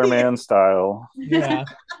 Million Man style. Yeah.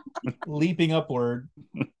 Leaping upward.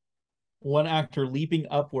 One actor leaping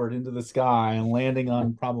upward into the sky and landing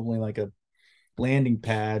on probably like a landing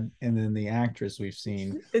pad, and then the actress we've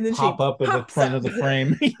seen and then pop up at the front of the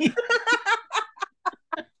frame.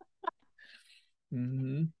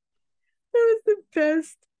 That was the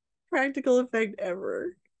best practical effect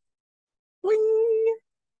ever. Boing.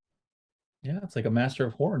 Yeah, it's like a master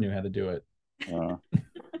of horror knew how to do it.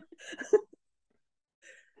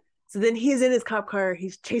 So then he's in his cop car.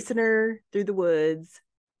 He's chasing her through the woods.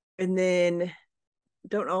 And then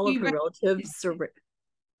don't all of her relatives...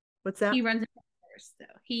 What's that? He runs into her first, though.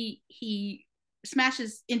 He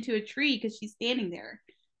smashes into a tree because she's standing there.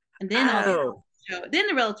 And then the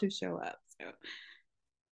relatives show up.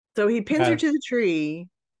 So he pins her to the tree,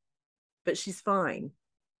 but she's fine.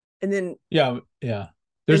 And then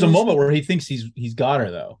there's a moment where he thinks he's got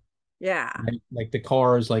her though. Yeah. Right? Like the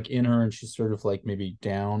car is like in her and she's sort of like maybe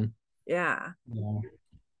down. Yeah.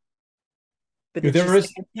 But there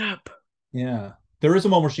is there is a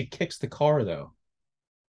moment where she kicks the car though.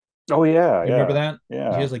 Oh yeah. You remember that?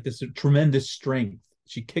 Yeah. She has like this tremendous strength.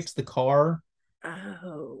 She kicks the car.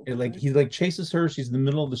 Oh. He like chases her. She's in the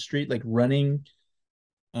middle of the street, like running.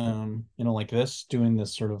 Like this, doing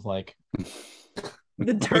this sort of like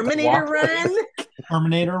the Terminator run.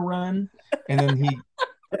 Terminator run. And then he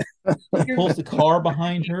pulls the car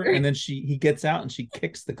behind her, and then he gets out and she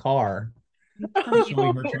kicks the car,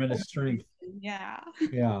 showing her tremendous strength. Yeah.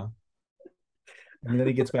 And then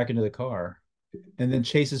he gets back into the car and then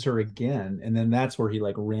chases her again, and then that's where he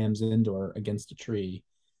like rams into her against a tree.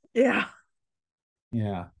 Yeah.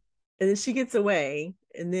 And then she gets away,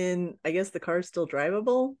 and then I guess the car's still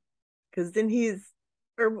drivable, because then he's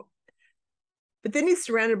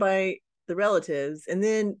surrounded by the relatives, and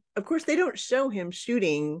then of course they don't show him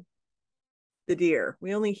shooting the deer.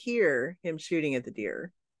 We only hear him shooting at the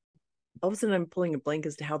deer. All of a sudden I'm pulling a blank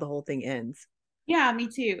as to how the whole thing ends. Yeah, me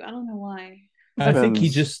too. I don't know why. I think he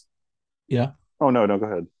just Oh no, go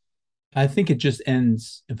ahead. I think it just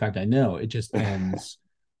ends. In fact, I know it just ends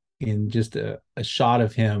in just a shot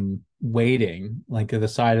of him waiting, like at the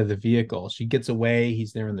side of the vehicle. She gets away.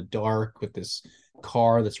 He's there in the dark with this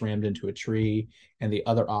car that's rammed into a tree, and the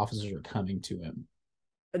other officers are coming to him.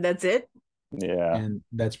 And that's it? Yeah. And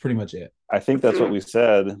that's pretty much it. I think that's what we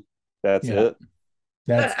said. That's it.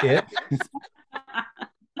 That's it.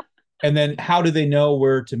 And then how do they know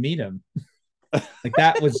where to meet him? Like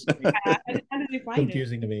that was How did they find it?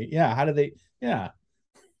 confusing to me. Yeah, how did they? Yeah,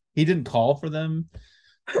 he didn't call for them.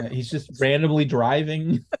 He's just randomly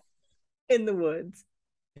driving In the woods.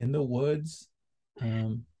 in the woods.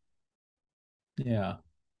 Yeah,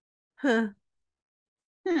 Huh.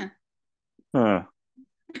 Huh. Huh.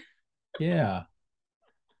 yeah.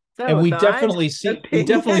 And So we thoughts, definitely see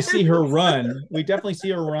opinions? her run. We definitely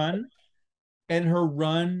see her run, and her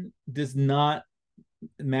run does not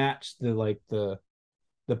match the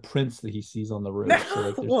prints that he sees on the roof. So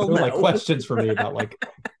like Well, there are like no. questions for me about like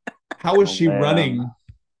how is Oh, she man. running?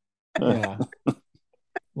 Yeah.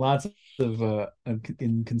 Lots of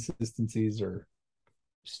inconsistencies or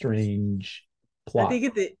strange I plot think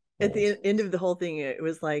at the holes. end of the whole thing, it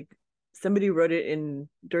was like somebody wrote it in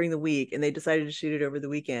during the week, and they decided to shoot it over the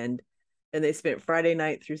weekend, and they spent Friday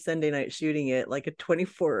night through Sunday night shooting it, like a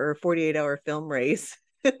 24 or 48-hour film race.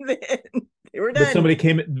 And then they were But done.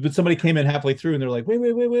 somebody came in halfway through and they're like,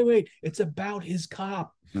 wait. It's about his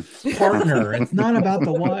cop partner. It's not about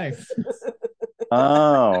the wife.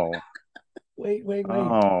 Oh. Wait.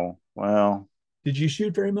 Oh. Well. Did you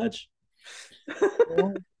shoot very much?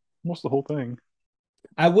 Well, what's the whole thing?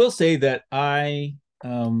 I will say that I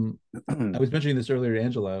was mentioning this earlier to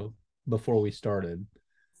Angela before we started,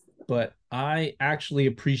 but I actually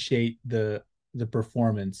appreciate the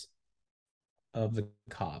performance of the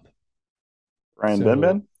cop. Ryan So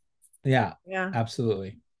Benben? yeah, Yeah.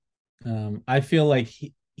 absolutely. I feel like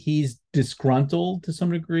he's disgruntled to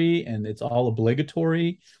some degree and it's all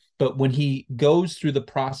obligatory. But when he goes through the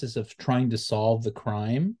process of trying to solve the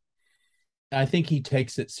crime, I think he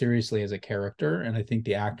takes it seriously as a character. And I think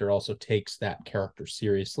the actor also takes that character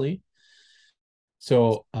seriously.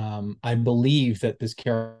 So I believe that this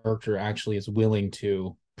character actually is willing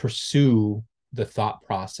to pursue the thought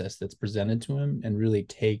process that's presented to him and really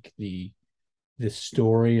take the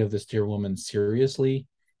story of this dear woman seriously,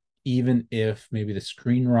 even if maybe the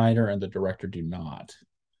screenwriter and the director do not.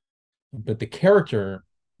 But the character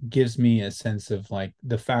gives me a sense of like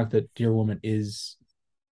the fact that Dear Woman is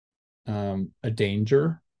a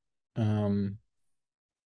danger. Um,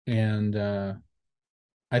 and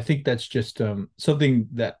I think that's just something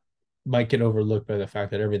that might get overlooked by the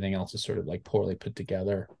fact that everything else is sort of like poorly put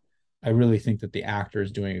together. I really think that the actor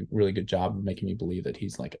is doing a really good job of making me believe that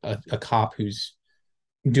he's like a cop who's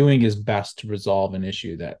doing his best to resolve an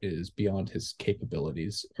issue that is beyond his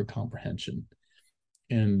capabilities or comprehension.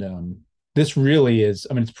 And this really is,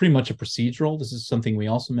 I mean, it's pretty much a procedural. This is something we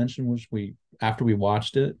also mentioned, which after we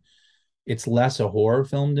watched it, it's less a horror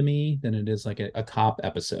film to me than it is like a cop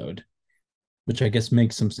episode, which I guess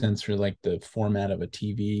makes some sense for like the format of a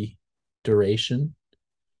TV duration.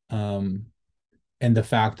 Um, and the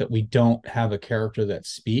fact that we don't have a character that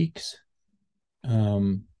speaks.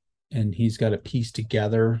 Um, and he's got to piece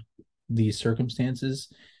together these circumstances.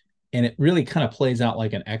 And it really kind of plays out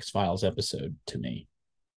like an X-Files episode to me.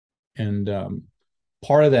 And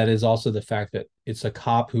part of that is also the fact that it's a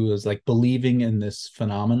cop who is like believing in this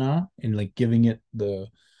phenomena and like giving it the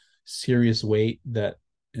serious weight that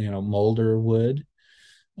Mulder would,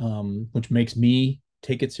 which makes me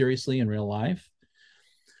take it seriously in real life.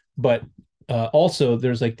 But also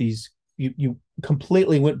there's like these you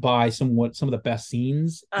completely went by some of the best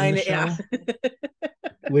scenes in the show, Yeah.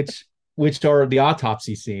 which are the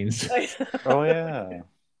autopsy scenes. Oh yeah.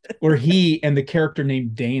 Where he and the character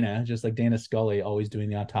named Dana, just like Dana Scully, always doing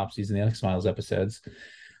the autopsies in the X-Files episodes,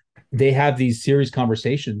 they have these serious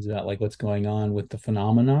conversations about like what's going on with the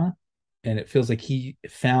phenomena. And it feels like he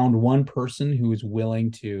found one person who is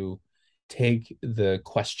willing to take the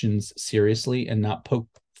questions seriously and not poke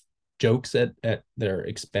jokes at their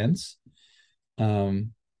expense. And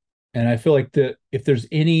I feel like if there's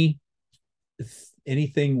anything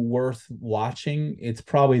worth watching, it's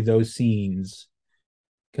probably those scenes,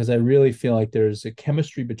 because I really feel like there's a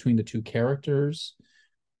chemistry between the two characters.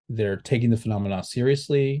 They're taking the phenomena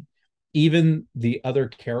seriously. Even the other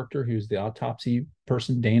character who's the autopsy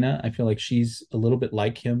person, Dana, I feel like she's a little bit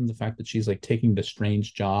like him. The fact that she's like taking the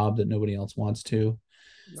strange job that nobody else wants to.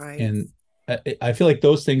 Right. And I feel like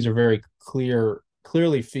those things are very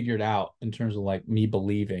clearly figured out in terms of like me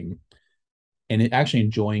believing and actually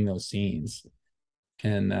enjoying those scenes.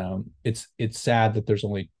 And it's sad that there's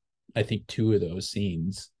only, I think, 2 of those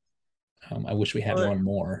scenes. I wish we had one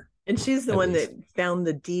more. And she's the one that found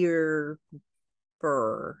the deer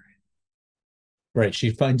fur. Right. She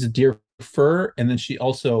finds a deer fur, and then she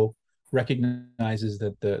also recognizes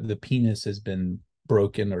that the penis has been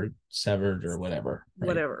broken or severed or whatever. Right?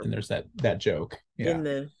 Whatever. And there's that joke. Yeah. In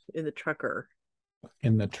the trucker.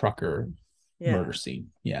 In the trucker murder scene.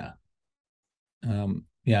 Yeah.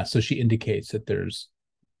 Yeah. So she indicates that there's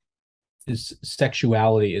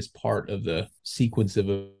sexuality is part of the sequence of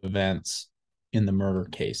events in the murder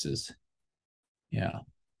cases. Yeah.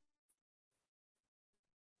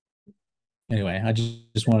 Anyway, I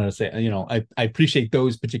just wanted to say, I appreciate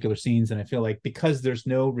those particular scenes, and I feel like because there's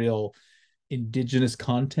no real indigenous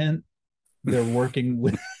content, they're working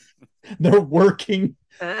with they're working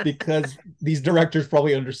because these directors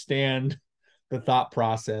probably understand the thought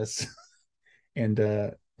process, and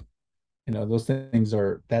those things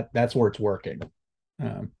that's where it's working.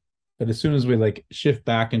 But as soon as we like shift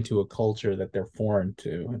back into a culture that they're foreign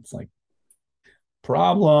to, it's like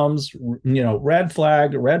problems, red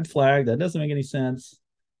flag, that doesn't make any sense.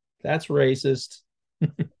 That's racist.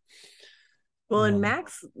 Well, and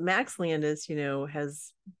Max Landis,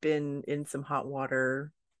 has been in some hot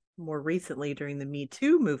water more recently during the Me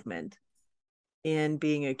Too movement, and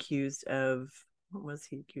being accused of, what was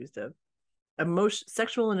he accused of?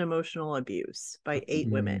 Sexual and emotional abuse by 8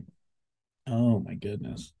 women. Oh my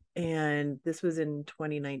goodness. And this was in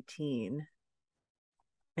 2019.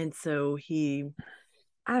 And so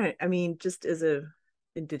just as a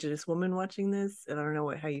indigenous woman watching this, and I don't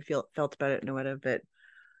know how you felt about it, Noetta, but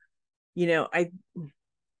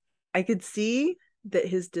I could see that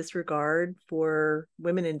his disregard for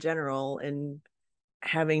women in general and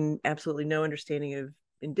having absolutely no understanding of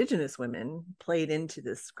indigenous women played into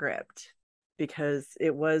this script, because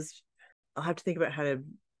I'll have to think about how to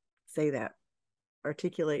say that,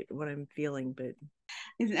 articulate what I'm feeling, but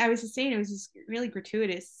I was just saying, it was just really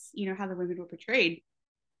gratuitous, how the women were portrayed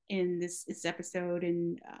in this episode.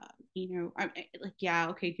 And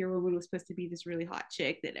okay, Dear Woman was supposed to be this really hot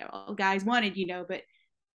chick that all guys wanted, but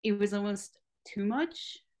it was almost too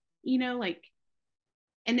much, like,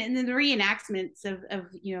 and then the reenactments of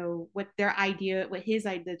what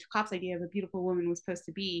the cop's idea of a beautiful woman was supposed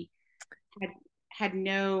to be had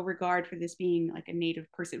no regard for this being like a native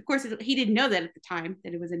person. Of course, he didn't know that at the time,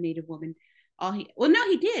 that it was a native woman.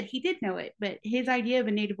 He did know it, but his idea of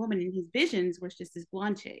a native woman in his visions was just this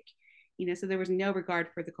blonde chick, so there was no regard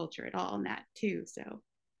for the culture at all in that too. So,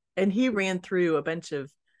 and he ran through a bunch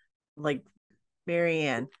of, like,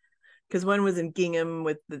 Marianne, because one was in gingham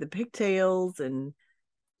with the pigtails, and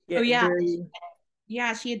she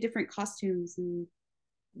had different costumes, and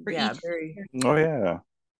very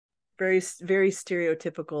very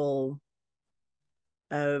stereotypical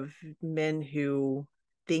of men who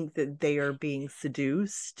think that they are being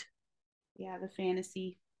seduced. Yeah, the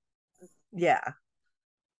fantasy. Yeah,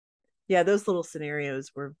 those little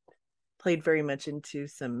scenarios were played very much into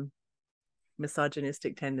some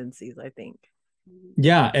misogynistic tendencies, I think.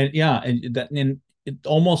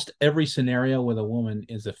 Almost every scenario with a woman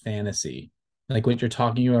is a fantasy. Like what you're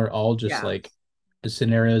talking about are all just like the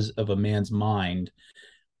scenarios of a man's mind.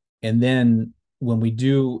 And then when we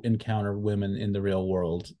do encounter women in the real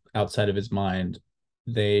world outside of his mind,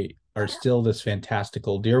 they are still this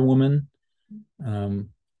fantastical dear woman.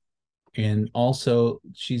 And also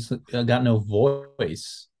she's got no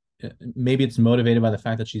voice. Maybe it's motivated by the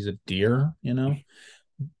fact that she's a deer,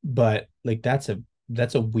 but like that's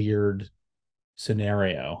a weird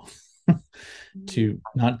scenario to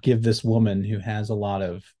not give this woman who has a lot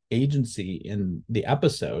of agency in the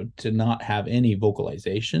episode to not have any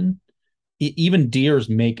vocalization. Even deers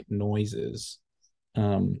make noises,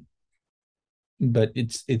 but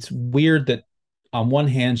it's weird that on one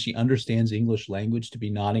hand she understands English language to be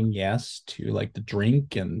nodding yes to like the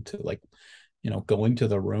drink and to like going to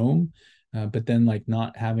the room, but then like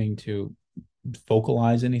not having to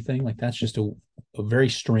vocalize anything. Like that's just a very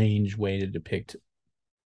strange way to depict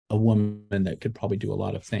a woman that could probably do a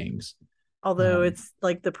lot of things. Although it's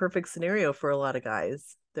like the perfect scenario for a lot of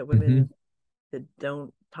guys, that women that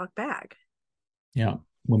don't talk back. Yeah,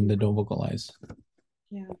 women that don't vocalize.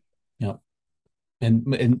 Yeah. And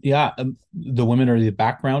the women are either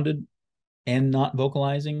backgrounded and not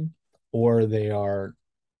vocalizing, or they are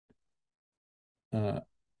not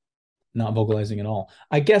vocalizing at all.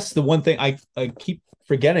 I guess the one thing I keep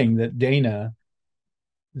forgetting that Dana,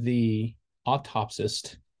 the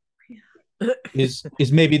autopsist, is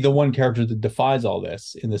maybe the one character that defies all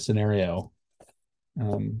this in the scenario,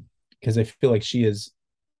 because I feel like she's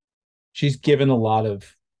given a lot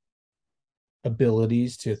of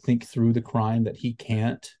abilities to think through the crime that he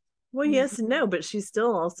can't. Well, yes and no, but she's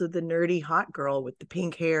still also the nerdy hot girl with the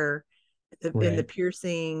pink hair and the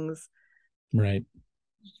piercings. Right.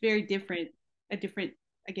 It's very different, a different,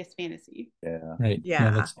 I guess, fantasy. Yeah. Right.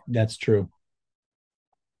 Yeah, that's true.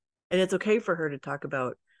 And it's okay for her to talk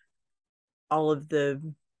about all of the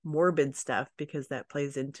morbid stuff because that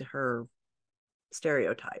plays into her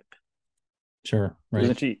stereotype. Sure. Right.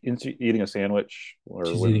 Isn't she eating a sandwich, or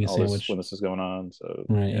she's when eating a all sandwich when this is going on? So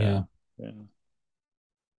right. Yeah. Yeah.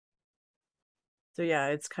 So yeah,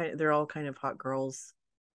 it's they're all kind of hot girls.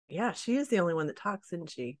 Yeah, she is the only one that talks, isn't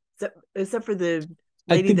she? Except for the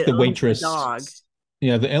I lady think that the owns the waitress, dog.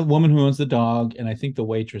 yeah, the woman who owns the dog, and I think the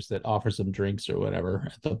waitress that offers them drinks or whatever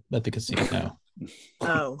at the casino.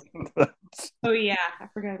 Oh, Oh yeah, I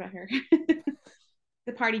forgot about her.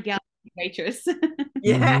 The party gal waitress.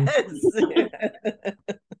 yes.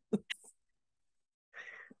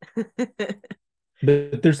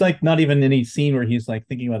 But there's like not even any scene where he's like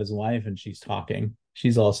thinking about his wife and she's talking.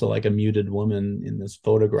 She's also like a muted woman in this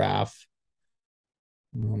photograph.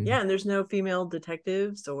 Yeah, and there's no female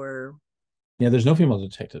detectives Yeah, there's no female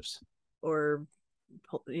detectives or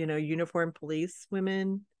uniformed police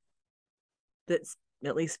women that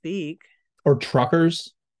at least speak. or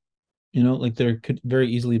truckers. Like there could very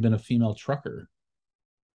easily have been a female trucker.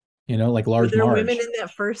 Like Were Large there women Marge. in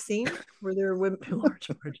that first scene? Were there women? Large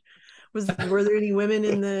Marge. Were there any women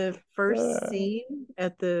in the first scene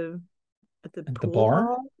at the At the pool bar?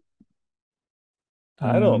 hall?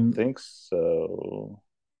 I don't think so.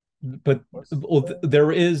 But well,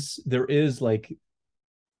 there is like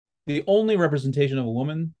the only representation of a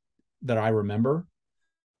woman that I remember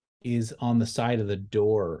is on the side of the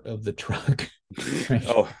door of the truck. Right?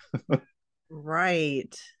 Oh,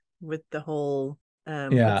 Right. With the whole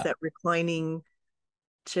Yeah. what's that reclining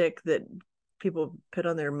chick that people put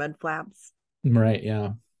on their mud flaps? Right,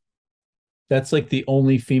 yeah. That's like the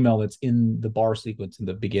only female that's in the bar sequence in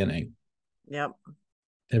the beginning. Yep.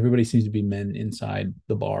 Everybody seems to be men inside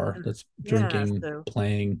the bar that's drinking, so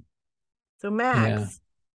playing. Max, Yeah.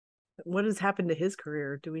 what has happened to his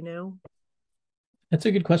career? Do we know? That's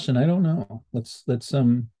a good question. I don't know. Let's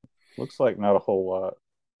looks like not a whole lot.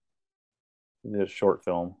 He did a short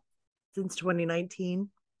film, Since 2019.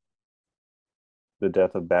 The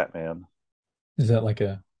Death of Batman. is that like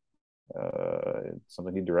a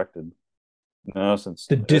Something he directed. No, since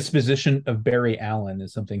The Disposition of Barry Allen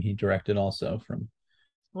is something he directed also from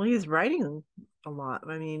Well, he's writing a lot.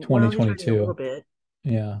 I mean, well, he's writing a 2022. little bit.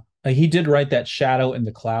 Yeah. He did write that Shadow in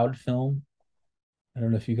the Cloud film. I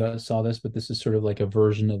don't know if you guys saw this, but this is sort of like a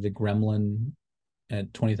version of the Gremlin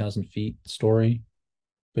at 20,000 feet story.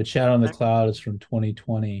 But Shadow in the Cloud is from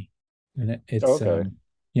 2020. And it's okay.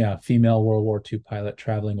 female World War II pilot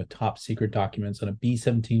traveling with top secret documents on a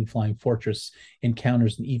B-17 Flying Fortress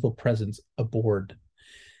encounters an evil presence aboard.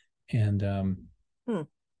 And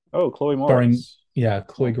Chloe starring Moretz.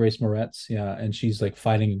 Chloe Grace Moretz, and she's like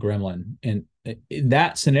fighting a gremlin. And in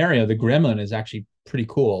that scenario, the gremlin is actually pretty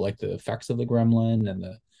cool. Like the effects of the gremlin and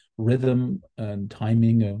the rhythm and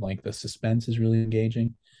timing of like the suspense is really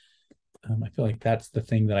engaging. I feel like that's the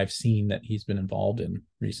thing that I've seen that he's been involved in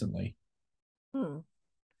recently.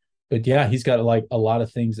 But yeah, he's got like a lot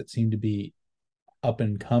of things that seem to be up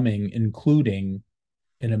and coming, including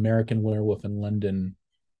an American Werewolf in London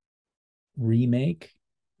remake.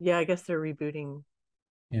 Yeah, I guess they're rebooting.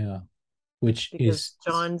 Yeah, which because is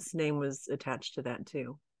John's name was attached to that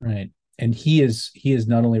too. Right. And he is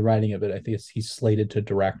not only writing it, but I think he's slated to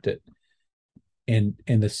direct it. And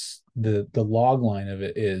the log line of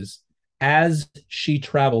it is, as she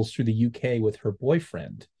travels through the UK with her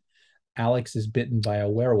boyfriend, Alex is bitten by a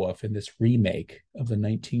werewolf in this remake of the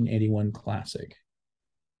 1981 classic.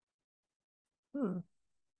 So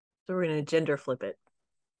we're going to gender flip it.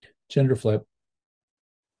 Gender flip.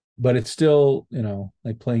 But it's still,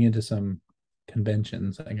 like playing into some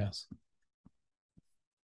conventions, I guess.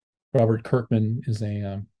 Robert Kirkman is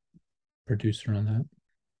a producer on that.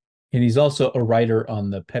 And he's also a writer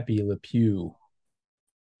on the Pepe Le Pew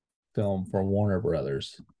film for Warner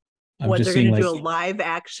Brothers. They're going to do a live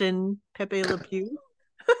action Pepe Le Pew?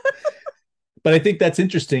 But I think that's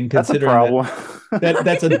interesting considering that's a problem.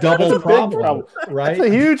 That's a double problem, right? That's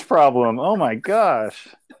a huge problem. Oh my gosh.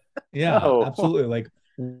 Yeah, absolutely. Like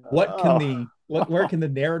where can the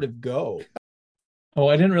narrative go? Oh,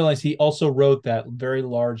 I didn't realize he also wrote that very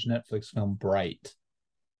large Netflix film Bright.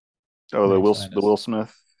 Oh, the Will Smith.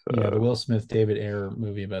 The Will Smith David Ayer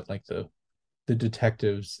movie about like the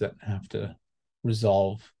detectives that have to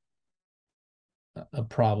resolve a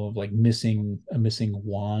problem of like missing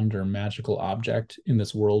wand or magical object in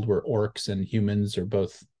this world where orcs and humans are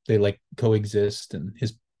both, they like coexist, and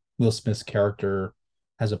Will Smith's character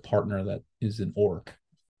has a partner that is an orc.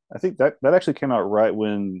 I think that actually came out right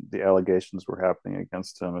when the allegations were happening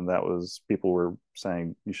against him, and that was, people were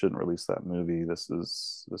saying you shouldn't release that movie. This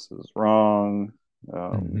is wrong.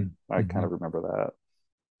 I kind of remember that.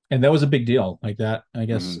 And that was a big deal. Like that, I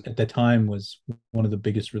guess at the time was one of the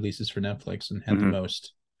biggest releases for Netflix and had the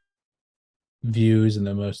most views and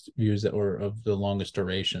the most views that were of the longest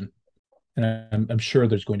duration. And I'm sure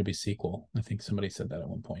there's going to be a sequel. I think somebody said that at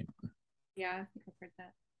one point. Yeah, I think I've heard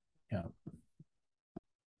that.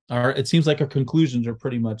 Yeah. It seems like our conclusions are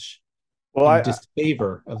pretty much Well, in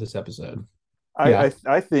disfavor of this episode. I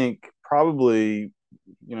think probably,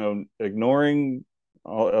 ignoring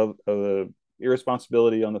all of the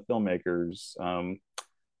irresponsibility on the filmmakers.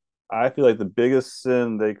 I feel like the biggest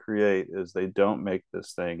sin they create is they don't make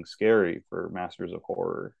this thing scary for Masters of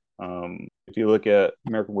Horror. If you look at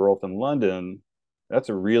American Werewolf in London, that's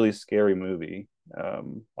a really scary movie,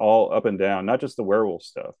 all up and down, not just the werewolf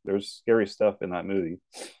stuff. There's scary stuff in that movie,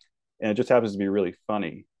 and it just happens to be really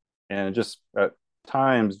funny. And it just at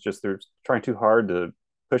times, just they're trying too hard to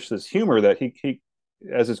push this humor that he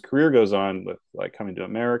as his career goes on with like Coming to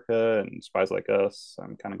America and Spies Like Us.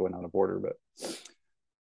 I'm kind of going on a border, but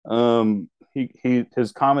he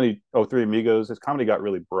his comedy, Three Amigos, his comedy got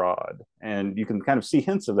really broad, and you can kind of see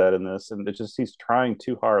hints of that in this, and it just he's trying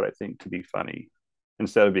too hard, I think, to be funny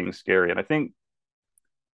instead of being scary. And I think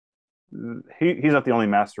he's not the only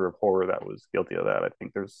master of horror that was guilty of that. I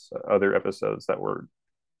think there's other episodes that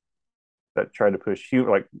tried to push humor,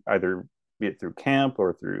 like either be it through camp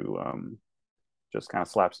or through just kind of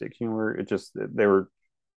slapstick humor. It just they were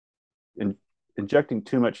injecting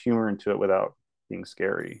too much humor into it without being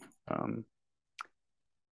scary.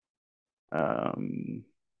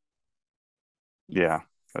 Yeah,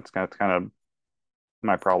 that's kind of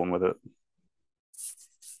my problem with it.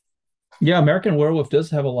 Yeah, American Werewolf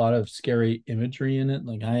does have a lot of scary imagery in it.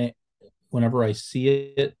 Like whenever I see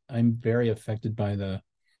it, I'm very affected by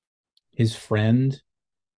his friend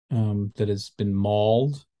that has been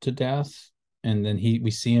mauled to death, and then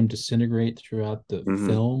we see him disintegrate throughout the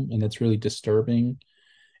film, and that's really disturbing.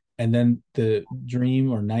 And then the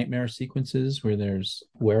dream or nightmare sequences where there's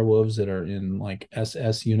werewolves that are in like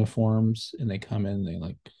SS uniforms, and they come in, they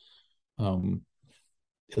like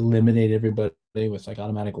eliminate everybody with like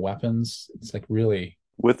automatic weapons. It's like really,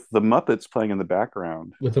 with the Muppets playing in the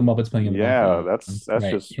background. with the Muppets playing in the background. That's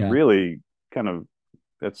right, just really kind of,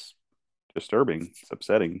 that's disturbing. It's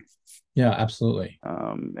upsetting. Yeah, absolutely.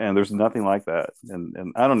 And there's nothing like that.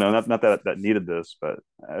 And I don't know, not that needed this, but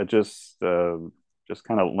just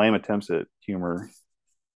kind of lame attempts at humor.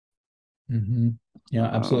 Yeah,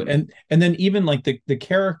 absolutely. And then even like the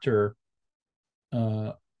character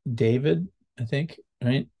David, I think,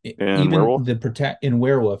 right? In Werewolf? In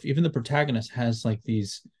Werewolf, even the protagonist has like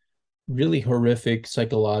these really horrific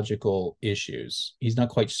psychological issues. He's not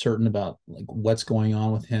quite certain about like what's going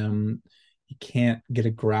on with him. He can't get a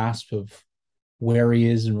grasp of where he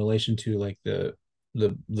is in relation to like the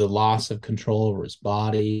loss of control over his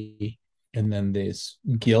body, and then this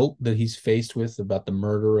guilt that he's faced with about the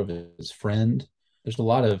murder of his friend. There's a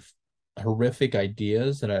lot of horrific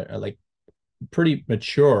ideas that are like pretty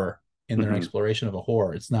mature in their exploration of a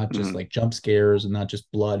horror. It's not just like jump scares and not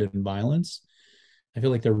just blood and violence. I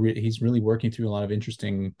feel like he's really working through a lot of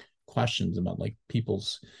interesting questions about like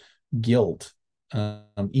people's guilt,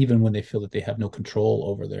 even when they feel that they have no control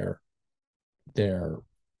over their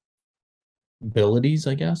abilities,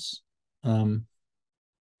 I guess.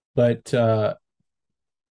 But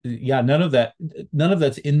yeah, none of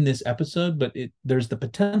that's in this episode, but there's the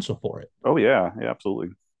potential for it. Oh yeah, absolutely.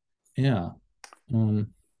 Yeah.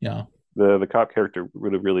 Yeah. The cop character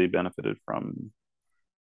would have really benefited from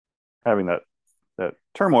having that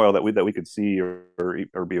turmoil that we could see or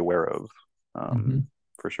be aware of,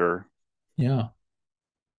 for sure. Yeah.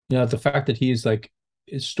 Yeah, the fact that he's like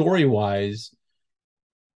story-wise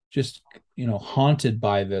just, haunted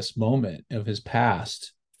by this moment of his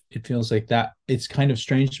past. It feels like that it's kind of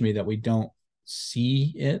strange to me that we don't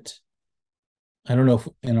see it. I don't know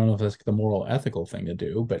if that's the moral ethical thing to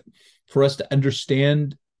do, but for us to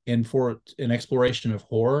understand and for an exploration of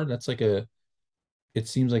horror, that's like it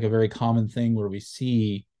seems like a very common thing where we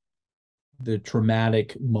see the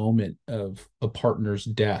traumatic moment of a partner's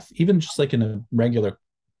death. Even just like in a regular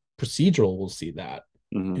procedural, we'll see that.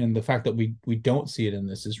 And the fact that we don't see it in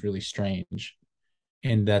this is really strange.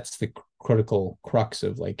 And that's the critical crux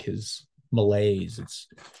of like his malaise. It's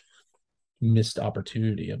missed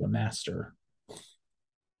opportunity of a master.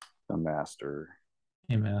 A master.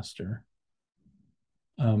 And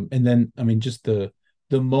then, I mean, just the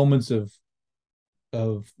moments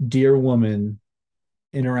of Dear Woman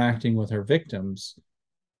interacting with her victims,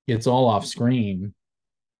 it's all off screen,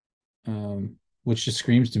 which just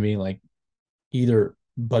screams to me like either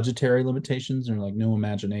budgetary limitations or like no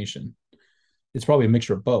imagination. It's probably a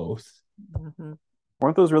mixture of both.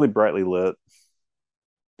 Weren't those really brightly lit?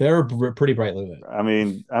 They're pretty brightly lit. I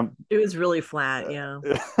mean, it was really flat, yeah.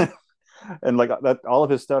 And like that, all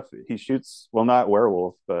of his stuff he shoots, well, not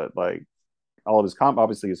Werewolf, but like all of his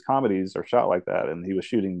obviously his comedies are shot like that, and he was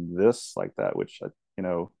shooting this like that, which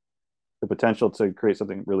the potential to create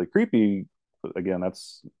something really creepy, again,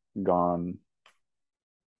 that's gone.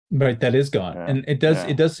 Right, that is gone. Yeah, And yeah.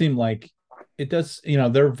 it does seem like it does,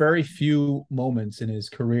 there are very few moments in his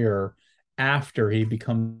career after he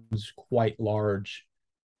becomes quite large.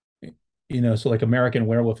 So like American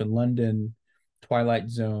Werewolf in London, Twilight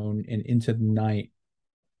Zone, and Into the Night.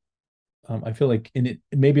 I feel like in it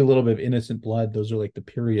maybe a little bit of Innocent Blood, those are like the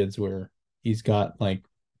periods where he's got like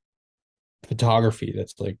photography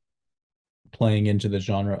that's like playing into the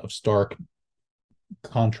genre of stark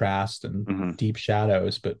contrast and Mm-hmm. deep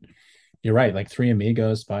shadows. But you're right, like Three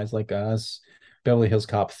Amigos, Spies Like Us, Beverly Hills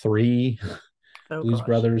Cop 3, Oh Blues gosh.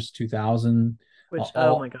 Brothers 2000, Which,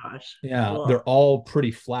 oh my all gosh. yeah, Ugh. they're all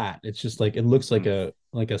pretty flat. It's just like it looks like Mm.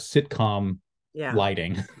 a sitcom Yeah.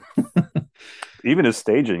 lighting. Even his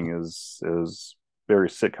staging is very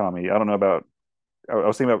sitcom-y. I don't know about. I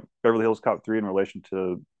was thinking about Beverly Hills Cop 3 in relation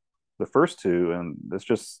to the first two, and it's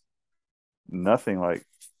just nothing like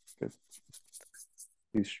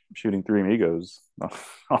he's shooting Three Amigos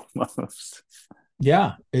almost.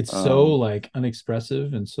 Yeah, it's so Um, like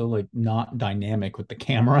unexpressive and so like not dynamic with the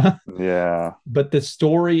camera. yeah. But the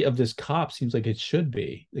story of this cop seems like it should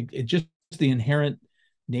be. Like it just the inherent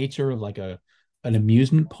nature of like an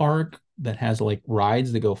amusement park that has like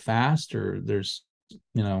rides that go fast, or there's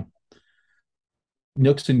you know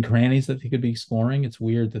nooks and crannies that they could be exploring. It's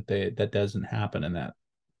weird that that doesn't happen in that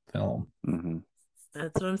film. Mm-hmm.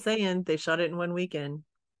 That's what I'm saying. They shot it in one weekend.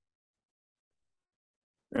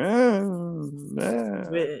 Yeah.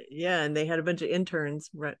 Yeah, and they had a bunch of interns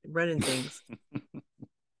running things.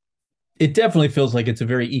 It definitely feels like it's a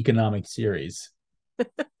very economic series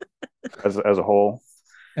As a whole,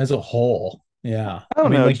 as a whole. Yeah. I I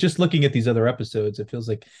don't mean, know. like just looking at these other episodes, it feels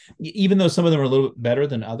like even though some of them are a little bit better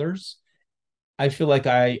than others, I feel like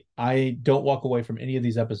I don't walk away from any of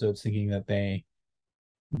these episodes thinking that they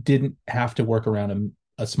didn't have to work around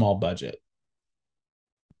a small budget.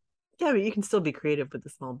 Yeah, but you can still be creative with a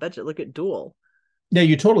small budget. Look at Duel. Yeah,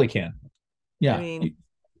 you totally can. I Yeah, mean,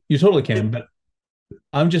 you totally can. But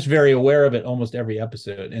I'm just very aware of it almost every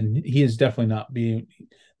episode, and he is definitely not being.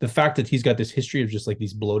 The fact that he's got this history of just like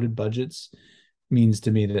these bloated budgets means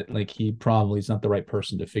to me that like he probably is not the right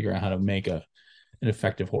person to figure out how to make an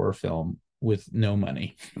effective horror film with no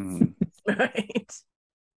money. Mm. right.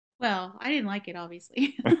 Well, I didn't like it,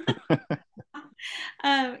 obviously.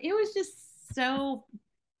 It was just so.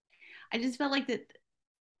 I just felt like that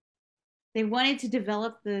they wanted to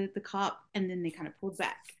develop the cop, and then they kind of pulled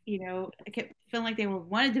back. I kept feeling like they were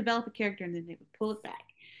want to develop a character, and then they would pull it back.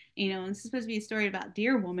 And this is supposed to be a story about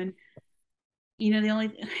Deer Woman. The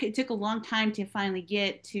only it took a long time to finally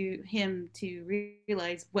get to him to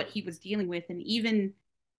realize what he was dealing with, and even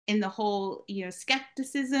in the whole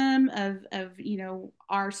skepticism of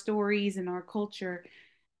our stories and our culture,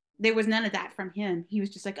 there was none of that from him. He was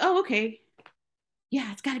just like, oh, okay,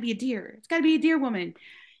 yeah, it's got to be a deer, it's got to be a deer woman.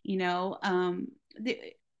 you know um the,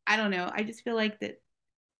 I don't know, I just feel like that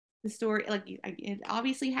the story, like, it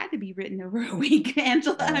obviously had to be written over a week,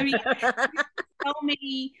 Angela. I mean, so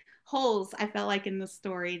many holes I felt like in the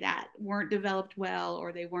story that weren't developed well,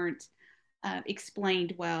 or they weren't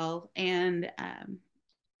explained well, and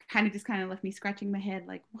kind of left me scratching my head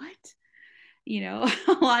like, what,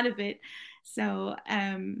 a lot of it. So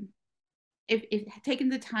if taken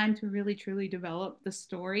the time to really truly develop the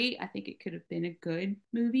story, I think it could have been a good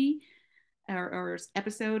movie, or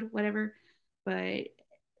episode, whatever. But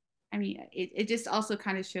I mean, it just also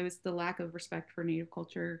kind of shows the lack of respect for Native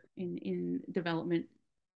culture in development,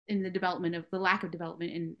 in the development of the lack of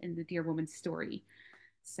development in the Deer Woman story.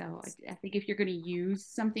 So I think if you're going to use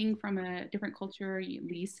something from a different culture, you at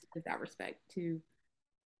least with that respect to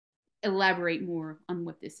elaborate more on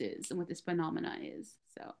what this is and what this phenomena is.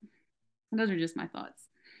 So those are just my thoughts.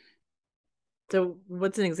 So,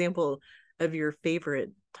 what's an example of your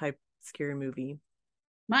favorite type scary movie?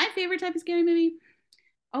 My favorite type of scary movie?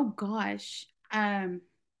 Oh gosh.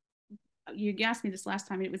 You asked me this last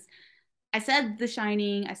time. It was, I said The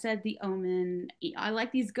Shining, I said The Omen. I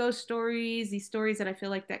like these ghost stories, these stories that I feel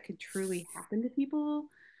like that could truly happen to people.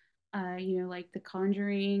 Like The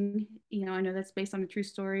Conjuring. I know that's based on a true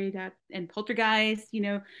story, that, and Poltergeist.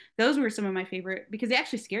 Those were some of my favorite because they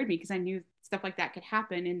actually scared me because I knew stuff like that could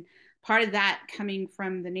happen. And part of that coming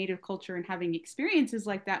from the Native culture and having experiences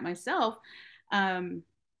like that myself.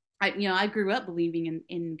 I grew up believing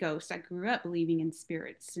in ghosts. I grew up believing in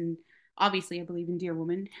spirits, and obviously I believe in Dear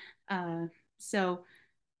Woman. So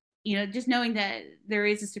just knowing that there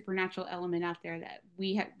is a supernatural element out there that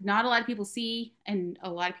we have, not a lot of people see and a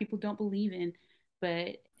lot of people don't believe in,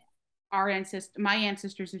 but my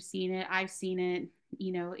ancestors have seen it. I've seen it.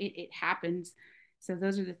 It happens. So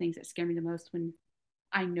those are the things that scare me the most when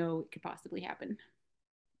I know it could possibly happen.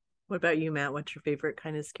 What about you, Matt? What's your favorite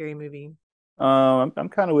kind of scary movie? I'm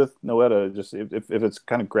kind of with Noetta. Just if it's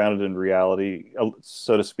kind of grounded in reality,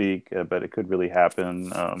 so to speak, but it could really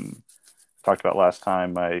happen. Talked about last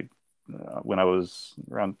time. When I was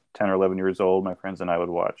around 10 or 11 years old, my friends and I would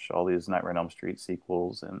watch all these Nightmare on Elm Street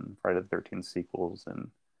sequels and Friday the 13th sequels, and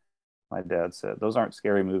my dad said those aren't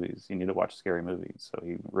scary movies. You need to watch scary movies. So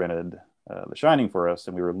he rented The Shining for us,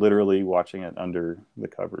 and we were literally watching it under the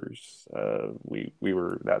covers. We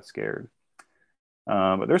were that scared.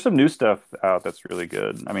 But there's some new stuff out that's really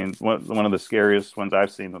good. I mean, one of the scariest ones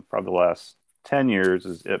I've seen in probably the last 10 years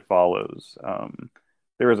is It Follows.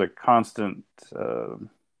 There is a constant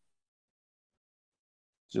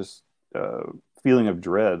just feeling of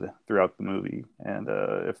dread throughout the movie. And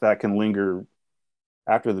if that can linger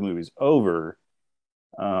after the movie's over,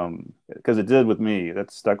 because it did with me,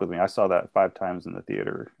 that stuck with me. I saw that 5 times in the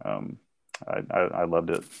theater. I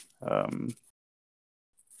loved it.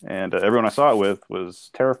 And everyone I saw it with was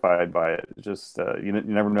terrified by it. Just you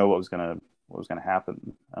never know what was gonna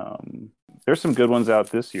happen. There's some good ones out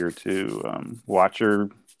this year too. Watcher,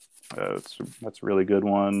 that's a really good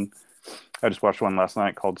one. I just watched one last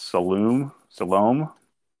night called Salome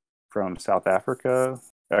from South Africa.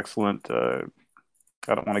 Excellent.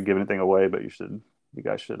 I don't want to give anything away, but you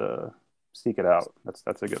guys should seek it out.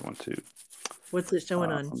 That's a good one too. What's it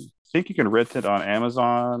showing on? I think you can rent it on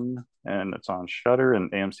Amazon, and it's on Shudder and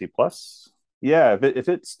AMC Plus. Yeah, if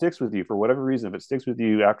it sticks with you for whatever reason, if it sticks with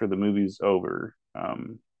you after the movie's over,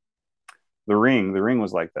 the Ring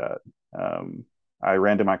was like that. I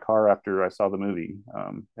ran to my car after I saw the movie,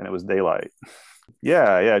 and it was daylight.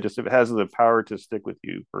 Yeah, just if it has the power to stick with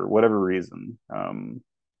you for whatever reason,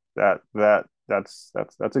 that's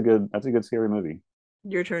a good scary movie.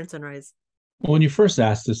 Your turn, Sunrise. Well, when you first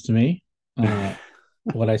asked this to me,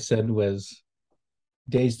 what I said was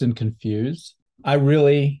Dazed and Confused. I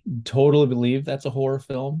really totally believe that's a horror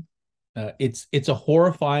film. It's a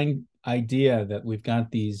horrifying idea that we've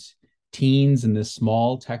got these teens in this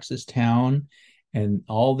small Texas town, and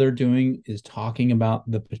all they're doing is talking about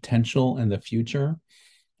the potential and the future.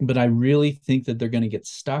 But I really think that they're going to get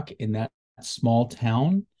stuck in that small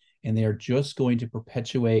town, and they are just going to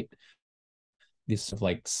perpetuate this sort of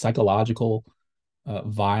like psychological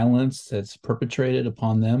violence that's perpetrated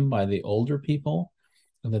upon them by the older people,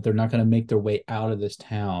 and that they're not going to make their way out of this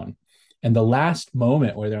town. And the last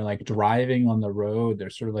moment where they're like driving on the road,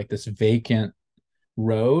 there's sort of like this vacant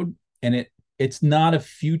road, and it's not a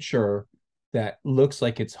future that looks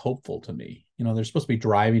like it's hopeful to me. They're supposed to be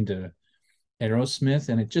driving to Aerosmith,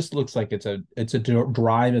 and it just looks like it's a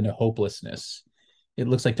drive into hopelessness. It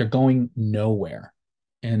looks like they're going nowhere,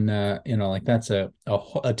 and like that's a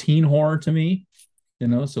teen horror to me.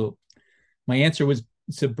 So my answer was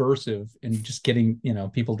subversive and just getting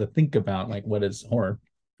people to think about like what is horror.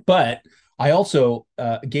 But I also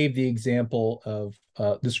gave the example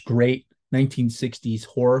of this great 1960s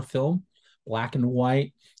horror film, black and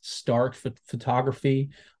white, stark photography,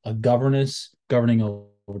 a governess governing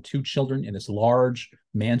over 2 children in this large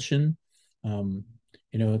mansion.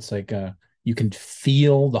 It's like you can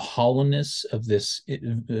feel the hollowness of this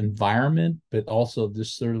environment, but also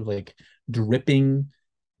this sort of like dripping,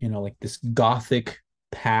 like this gothic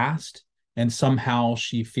past. And somehow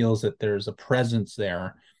she feels that there's a presence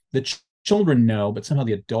there. The children know, but somehow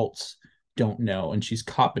the adults don't know. And she's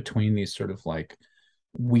caught between these sort of like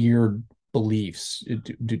weird beliefs.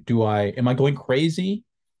 Am I going crazy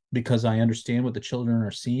because I understand what the children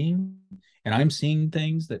are seeing, and I'm seeing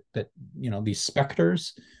things that these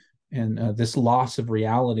specters and this loss of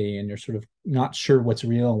reality, and you're sort of not sure what's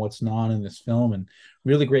real and what's not in this film. And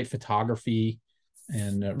really great photography,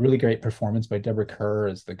 and really great performance by Deborah Kerr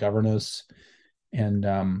as the governess.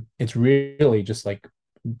 And it's really just like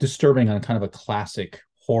disturbing on kind of a classic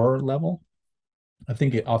horror level. I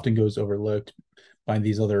think it often goes overlooked by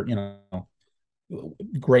these other,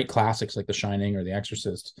 great classics like The Shining or The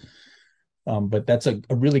Exorcist. But that's a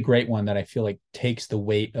really great one that I feel like takes the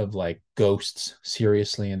weight of like ghosts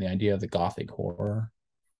seriously and the idea of the gothic horror.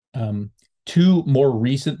 2 more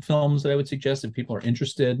recent films that I would suggest if people are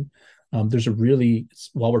interested.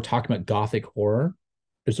 While we're talking about gothic horror,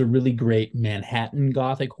 there's a really great Manhattan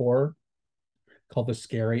gothic horror called The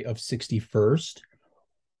Scary of 61st.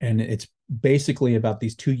 And it's basically about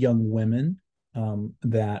these 2 young women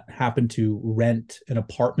that happen to rent an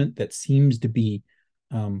apartment that seems to be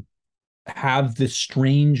have this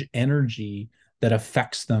strange energy that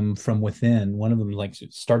affects them from within. One of them like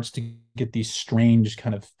starts to get these strange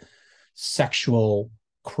kind of sexual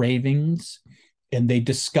cravings, and they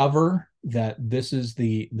discover that this is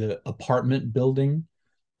the apartment building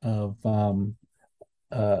of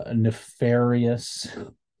a nefarious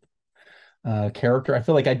character. I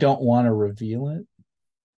feel like I don't want to reveal it.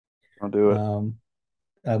 I'll do it.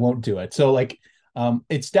 I won't do it. So like,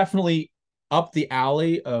 it's definitely up the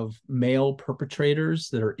alley of male perpetrators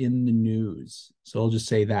that are in the news. So I'll just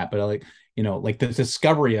say that. But I like, like the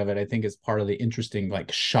discovery of it, I think is part of the interesting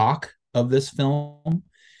like shock of this film.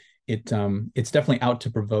 It's definitely out to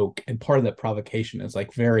provoke, and part of that provocation is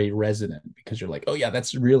like very resonant because you're like, oh yeah,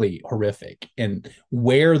 that's really horrific, and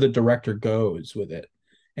where the director goes with it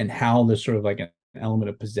and how there's sort of like an element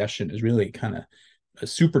of possession is really kind of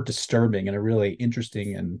super disturbing in a really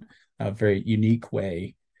interesting and very unique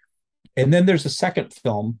way. And then there's a second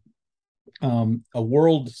film, a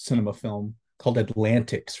world cinema film called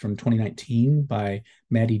Atlantics from 2019 by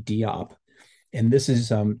Maddie Diop, and this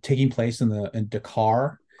is taking place in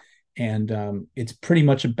Dakar, and it's pretty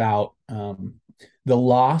much about the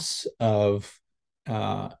loss of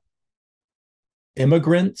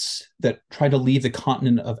immigrants that try to leave the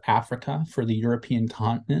continent of Africa for the European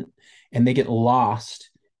continent, and they get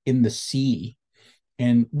lost in the sea.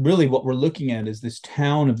 And really, what we're looking at is this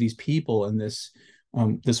town of these people and this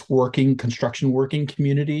construction working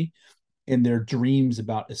community, and their dreams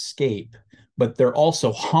about escape. But they're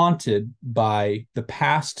also haunted by the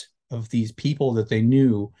past of these people that they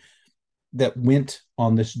knew that went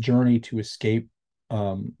on this journey to escape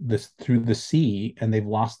this through the sea, and they've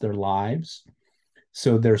lost their lives.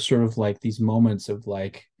 So there's sort of like these moments of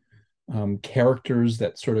like characters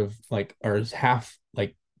that sort of like are half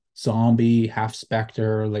like zombie, half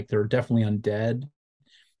specter, like they're definitely undead,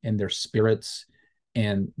 and they're spirits,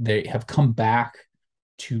 and they have come back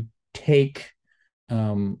to take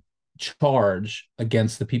charge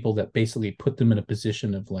against the people that basically put them in a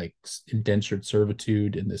position of like indentured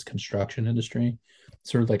servitude in this construction industry.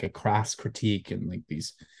 Sort of like a crass critique, and like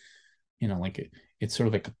these, like it's sort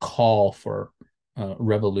of like a call for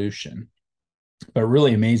revolution, but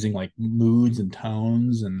really amazing like moods and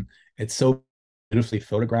tones, and it's so beautifully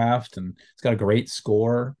photographed, and it's got a great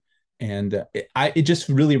score. And it just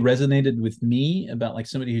really resonated with me about like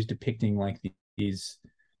somebody who's depicting like these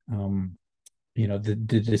the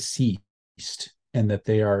deceased, and that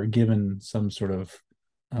they are given some sort of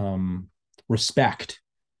respect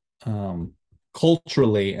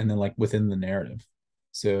culturally, and then like within the narrative.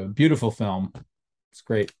 So beautiful film. It's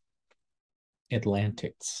great.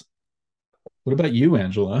 Atlantics. What about you,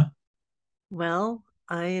 Angela? Well,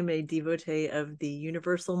 I am a devotee of the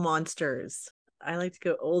Universal monsters. I like to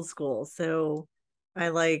go old school. So I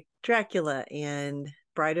like Dracula and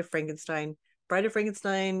Bride of Frankenstein. Bride of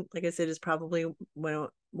Frankenstein, like I said, is probably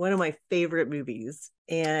one of my favorite movies,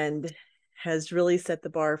 and has really set the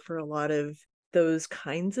bar for a lot of those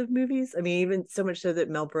kinds of movies. I mean, even so much so that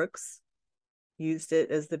Mel Brooks used it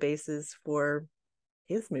as the basis for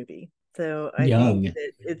his movie. So I think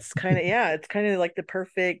that it's kind of like the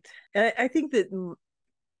perfect. And I think that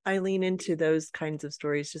I lean into those kinds of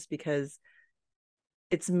stories just because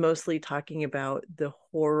it's mostly talking about the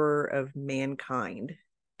horror of mankind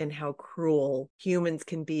and how cruel humans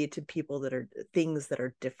can be to people that are things that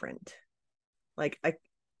are different. Like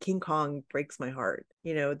King Kong breaks my heart.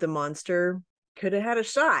 The monster could have had a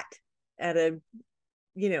shot at a,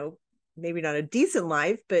 maybe not a decent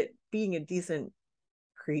life, but being a decent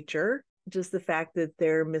creature. Just the fact that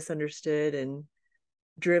they're misunderstood and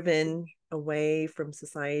driven away from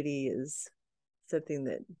society is something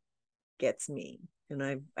that gets me.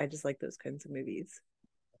 And I just like those kinds of movies.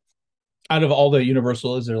 Out of all the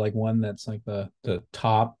Universal, is there like one that's like the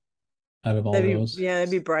top out of all those? Yeah,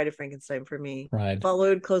 that'd be Bride of Frankenstein for me. Right.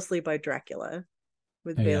 Followed closely by Dracula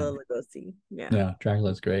with Bela Lugosi. Yeah,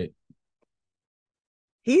 Dracula's great.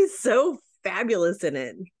 He's so fabulous in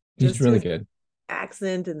it. He's really good.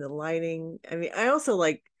 Accent and the lighting. I mean, I also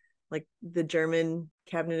like the German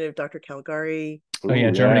Cabinet of Dr. Caligari. Oh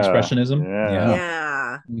yeah, German Expressionism.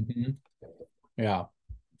 Yeah. Mm-hmm. Yeah.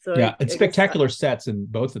 So yeah, it's spectacular sets in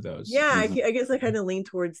both of those. Yeah, I guess I kind of lean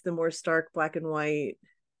towards the more stark black and white,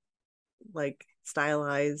 like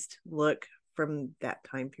stylized look from that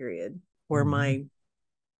time period, or my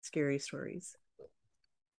scary stories.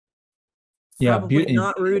 Yeah, probably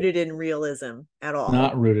not rooted in realism at all.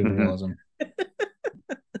 Not rooted in realism.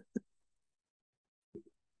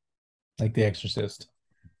 Like The Exorcist.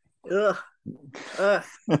 Ugh. I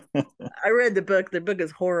read the book. The book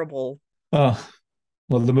is horrible. Oh,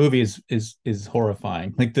 well, the movie is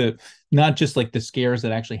horrifying. Like not just like the scares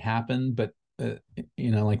that actually happen, but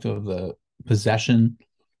like the possession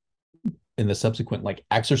and the subsequent like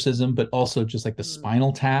exorcism, but also just like the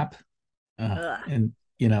spinal tap, and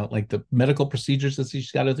like the medical procedures that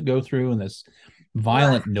she's got to go through, and this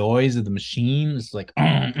violent noise of the machine. It's like,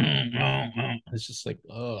 it's just like,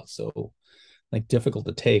 oh, so like difficult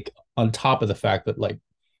to take, on top of the fact that like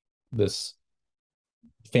this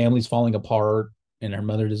family's falling apart and her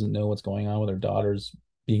mother doesn't know what's going on with her daughter's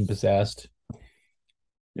being possessed.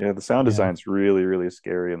 Yeah, the sound design's really, really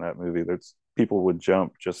scary in that movie. There's people would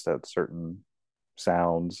jump just at certain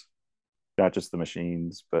sounds, not just the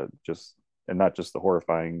machines, but not just the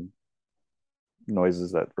horrifying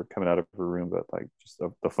noises that were coming out of her room, but like just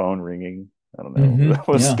the phone ringing. I don't know. That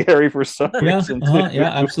was scary for some reason.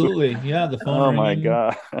 Yeah, absolutely. Yeah, the phone ringing. My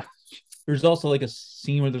God. There's also like a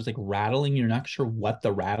scene where there's like rattling. You're not sure what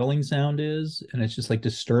the rattling sound is, and it's just like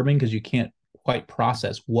disturbing because you can't quite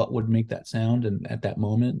process what would make that sound and at that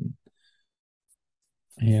moment.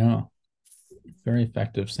 Yeah, very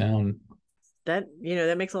effective sound. That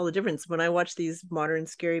makes all the difference. When I watch these modern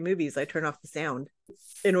scary movies, I turn off the sound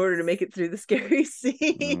in order to make it through the scary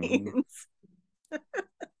scenes.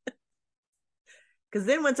 Because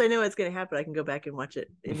then once I know what's going to happen, I can go back and watch it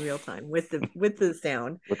in real time with the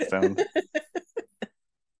sound. With the sound.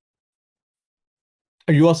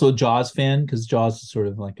 Are you also a Jaws fan? Because Jaws is sort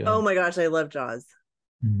of like oh my gosh, I love Jaws.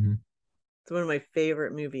 Mm-hmm. It's one of my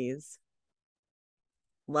favorite movies.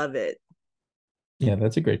 Love it. Yeah,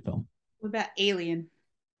 that's a great film. What about Alien?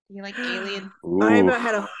 Do you like Alien? I about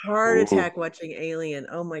had a heart attack watching Alien.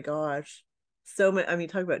 Oh my gosh. So much. I mean,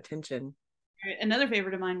 talk about tension. Another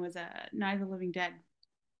favorite of mine was Night of the Living Dead,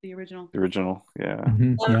 the original. The original, yeah.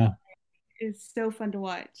 Mm-hmm. Yeah. It's so fun to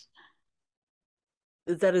watch.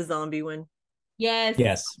 Is that a zombie one?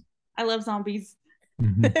 Yes. I love zombies.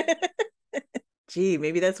 Mm-hmm. Gee,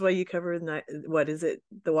 maybe that's why you cover what is it?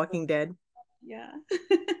 The Walking Dead? Yeah.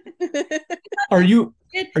 Are you?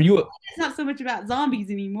 It's not so much about zombies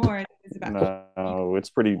anymore. It's about it's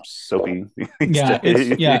pretty soapy.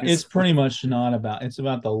 It's pretty much not about. It's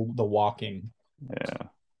about the walking. Yeah.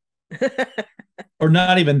 Or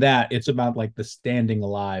not even that. It's about like the standing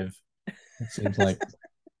alive. It seems like.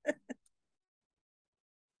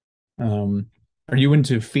 Are you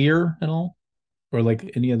into Fear at all, or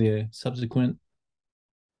like any of the subsequent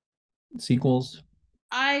sequels?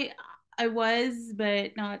 I was,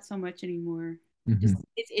 but not so much anymore. Mm-hmm.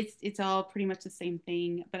 It's all pretty much the same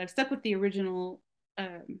thing. But I've stuck with the original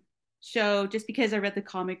show just because I read the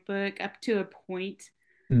comic book up to a point.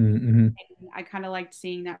 Mm-hmm. And I kind of liked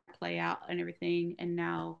seeing that play out and everything. And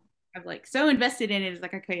now I'm like so invested in it. It's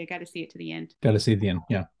like, okay, I got to see it to the end. Got to see the end,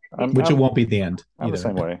 yeah. Which it won't be the end. I'm the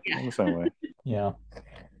same way. Yeah. I'm the same way. Yeah.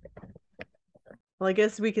 Well, I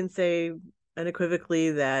guess we can say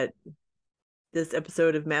unequivocally that this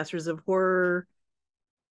episode of Masters of Horror,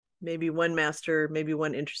 maybe one master, maybe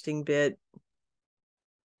one interesting bit,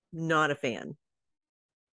 not a fan.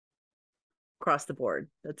 Across the board.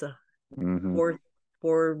 That's a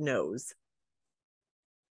four no's.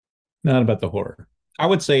 Not about the horror. I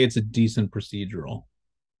would say it's a decent procedural.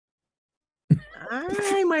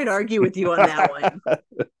 I might argue with you on that one.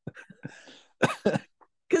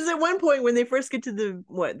 Because at one point when they first get to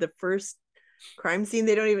the first crime scene,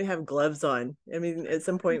 they don't even have gloves on. I mean, at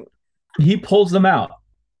some point he pulls them out.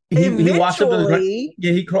 He walks up to the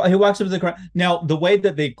he walks up to the crime. Now, the way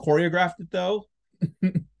that they choreographed it though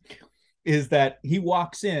is that he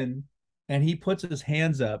walks in and he puts his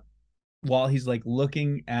hands up while he's like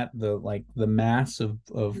looking at the mass of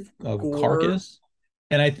carcass.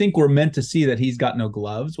 And I think we're meant to see that he's got no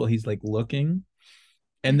gloves while he's like looking.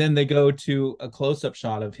 And then they go to a close-up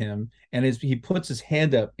shot of him, and he puts his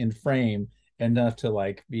hand up in frame enough to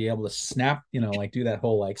like be able to snap, like do that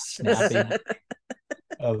whole like snapping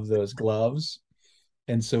of those gloves.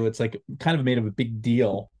 And so it's like kind of made of a big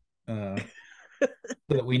deal so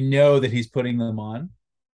that we know that he's putting them on.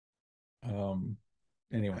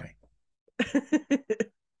 Anyway.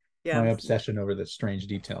 Yeah. My obsession over the strange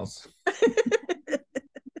details.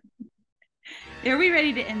 Are we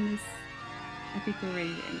ready to end this? I think we're ready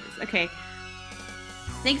to end this. Okay.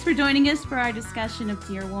 Thanks for joining us for our discussion of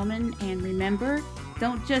Dear Woman. And remember,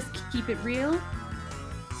 don't just keep it real.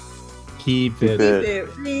 Keep it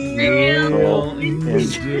real.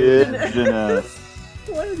 Indigenous.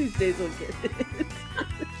 One of these days we'll get it.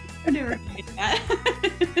 I never get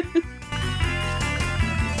that.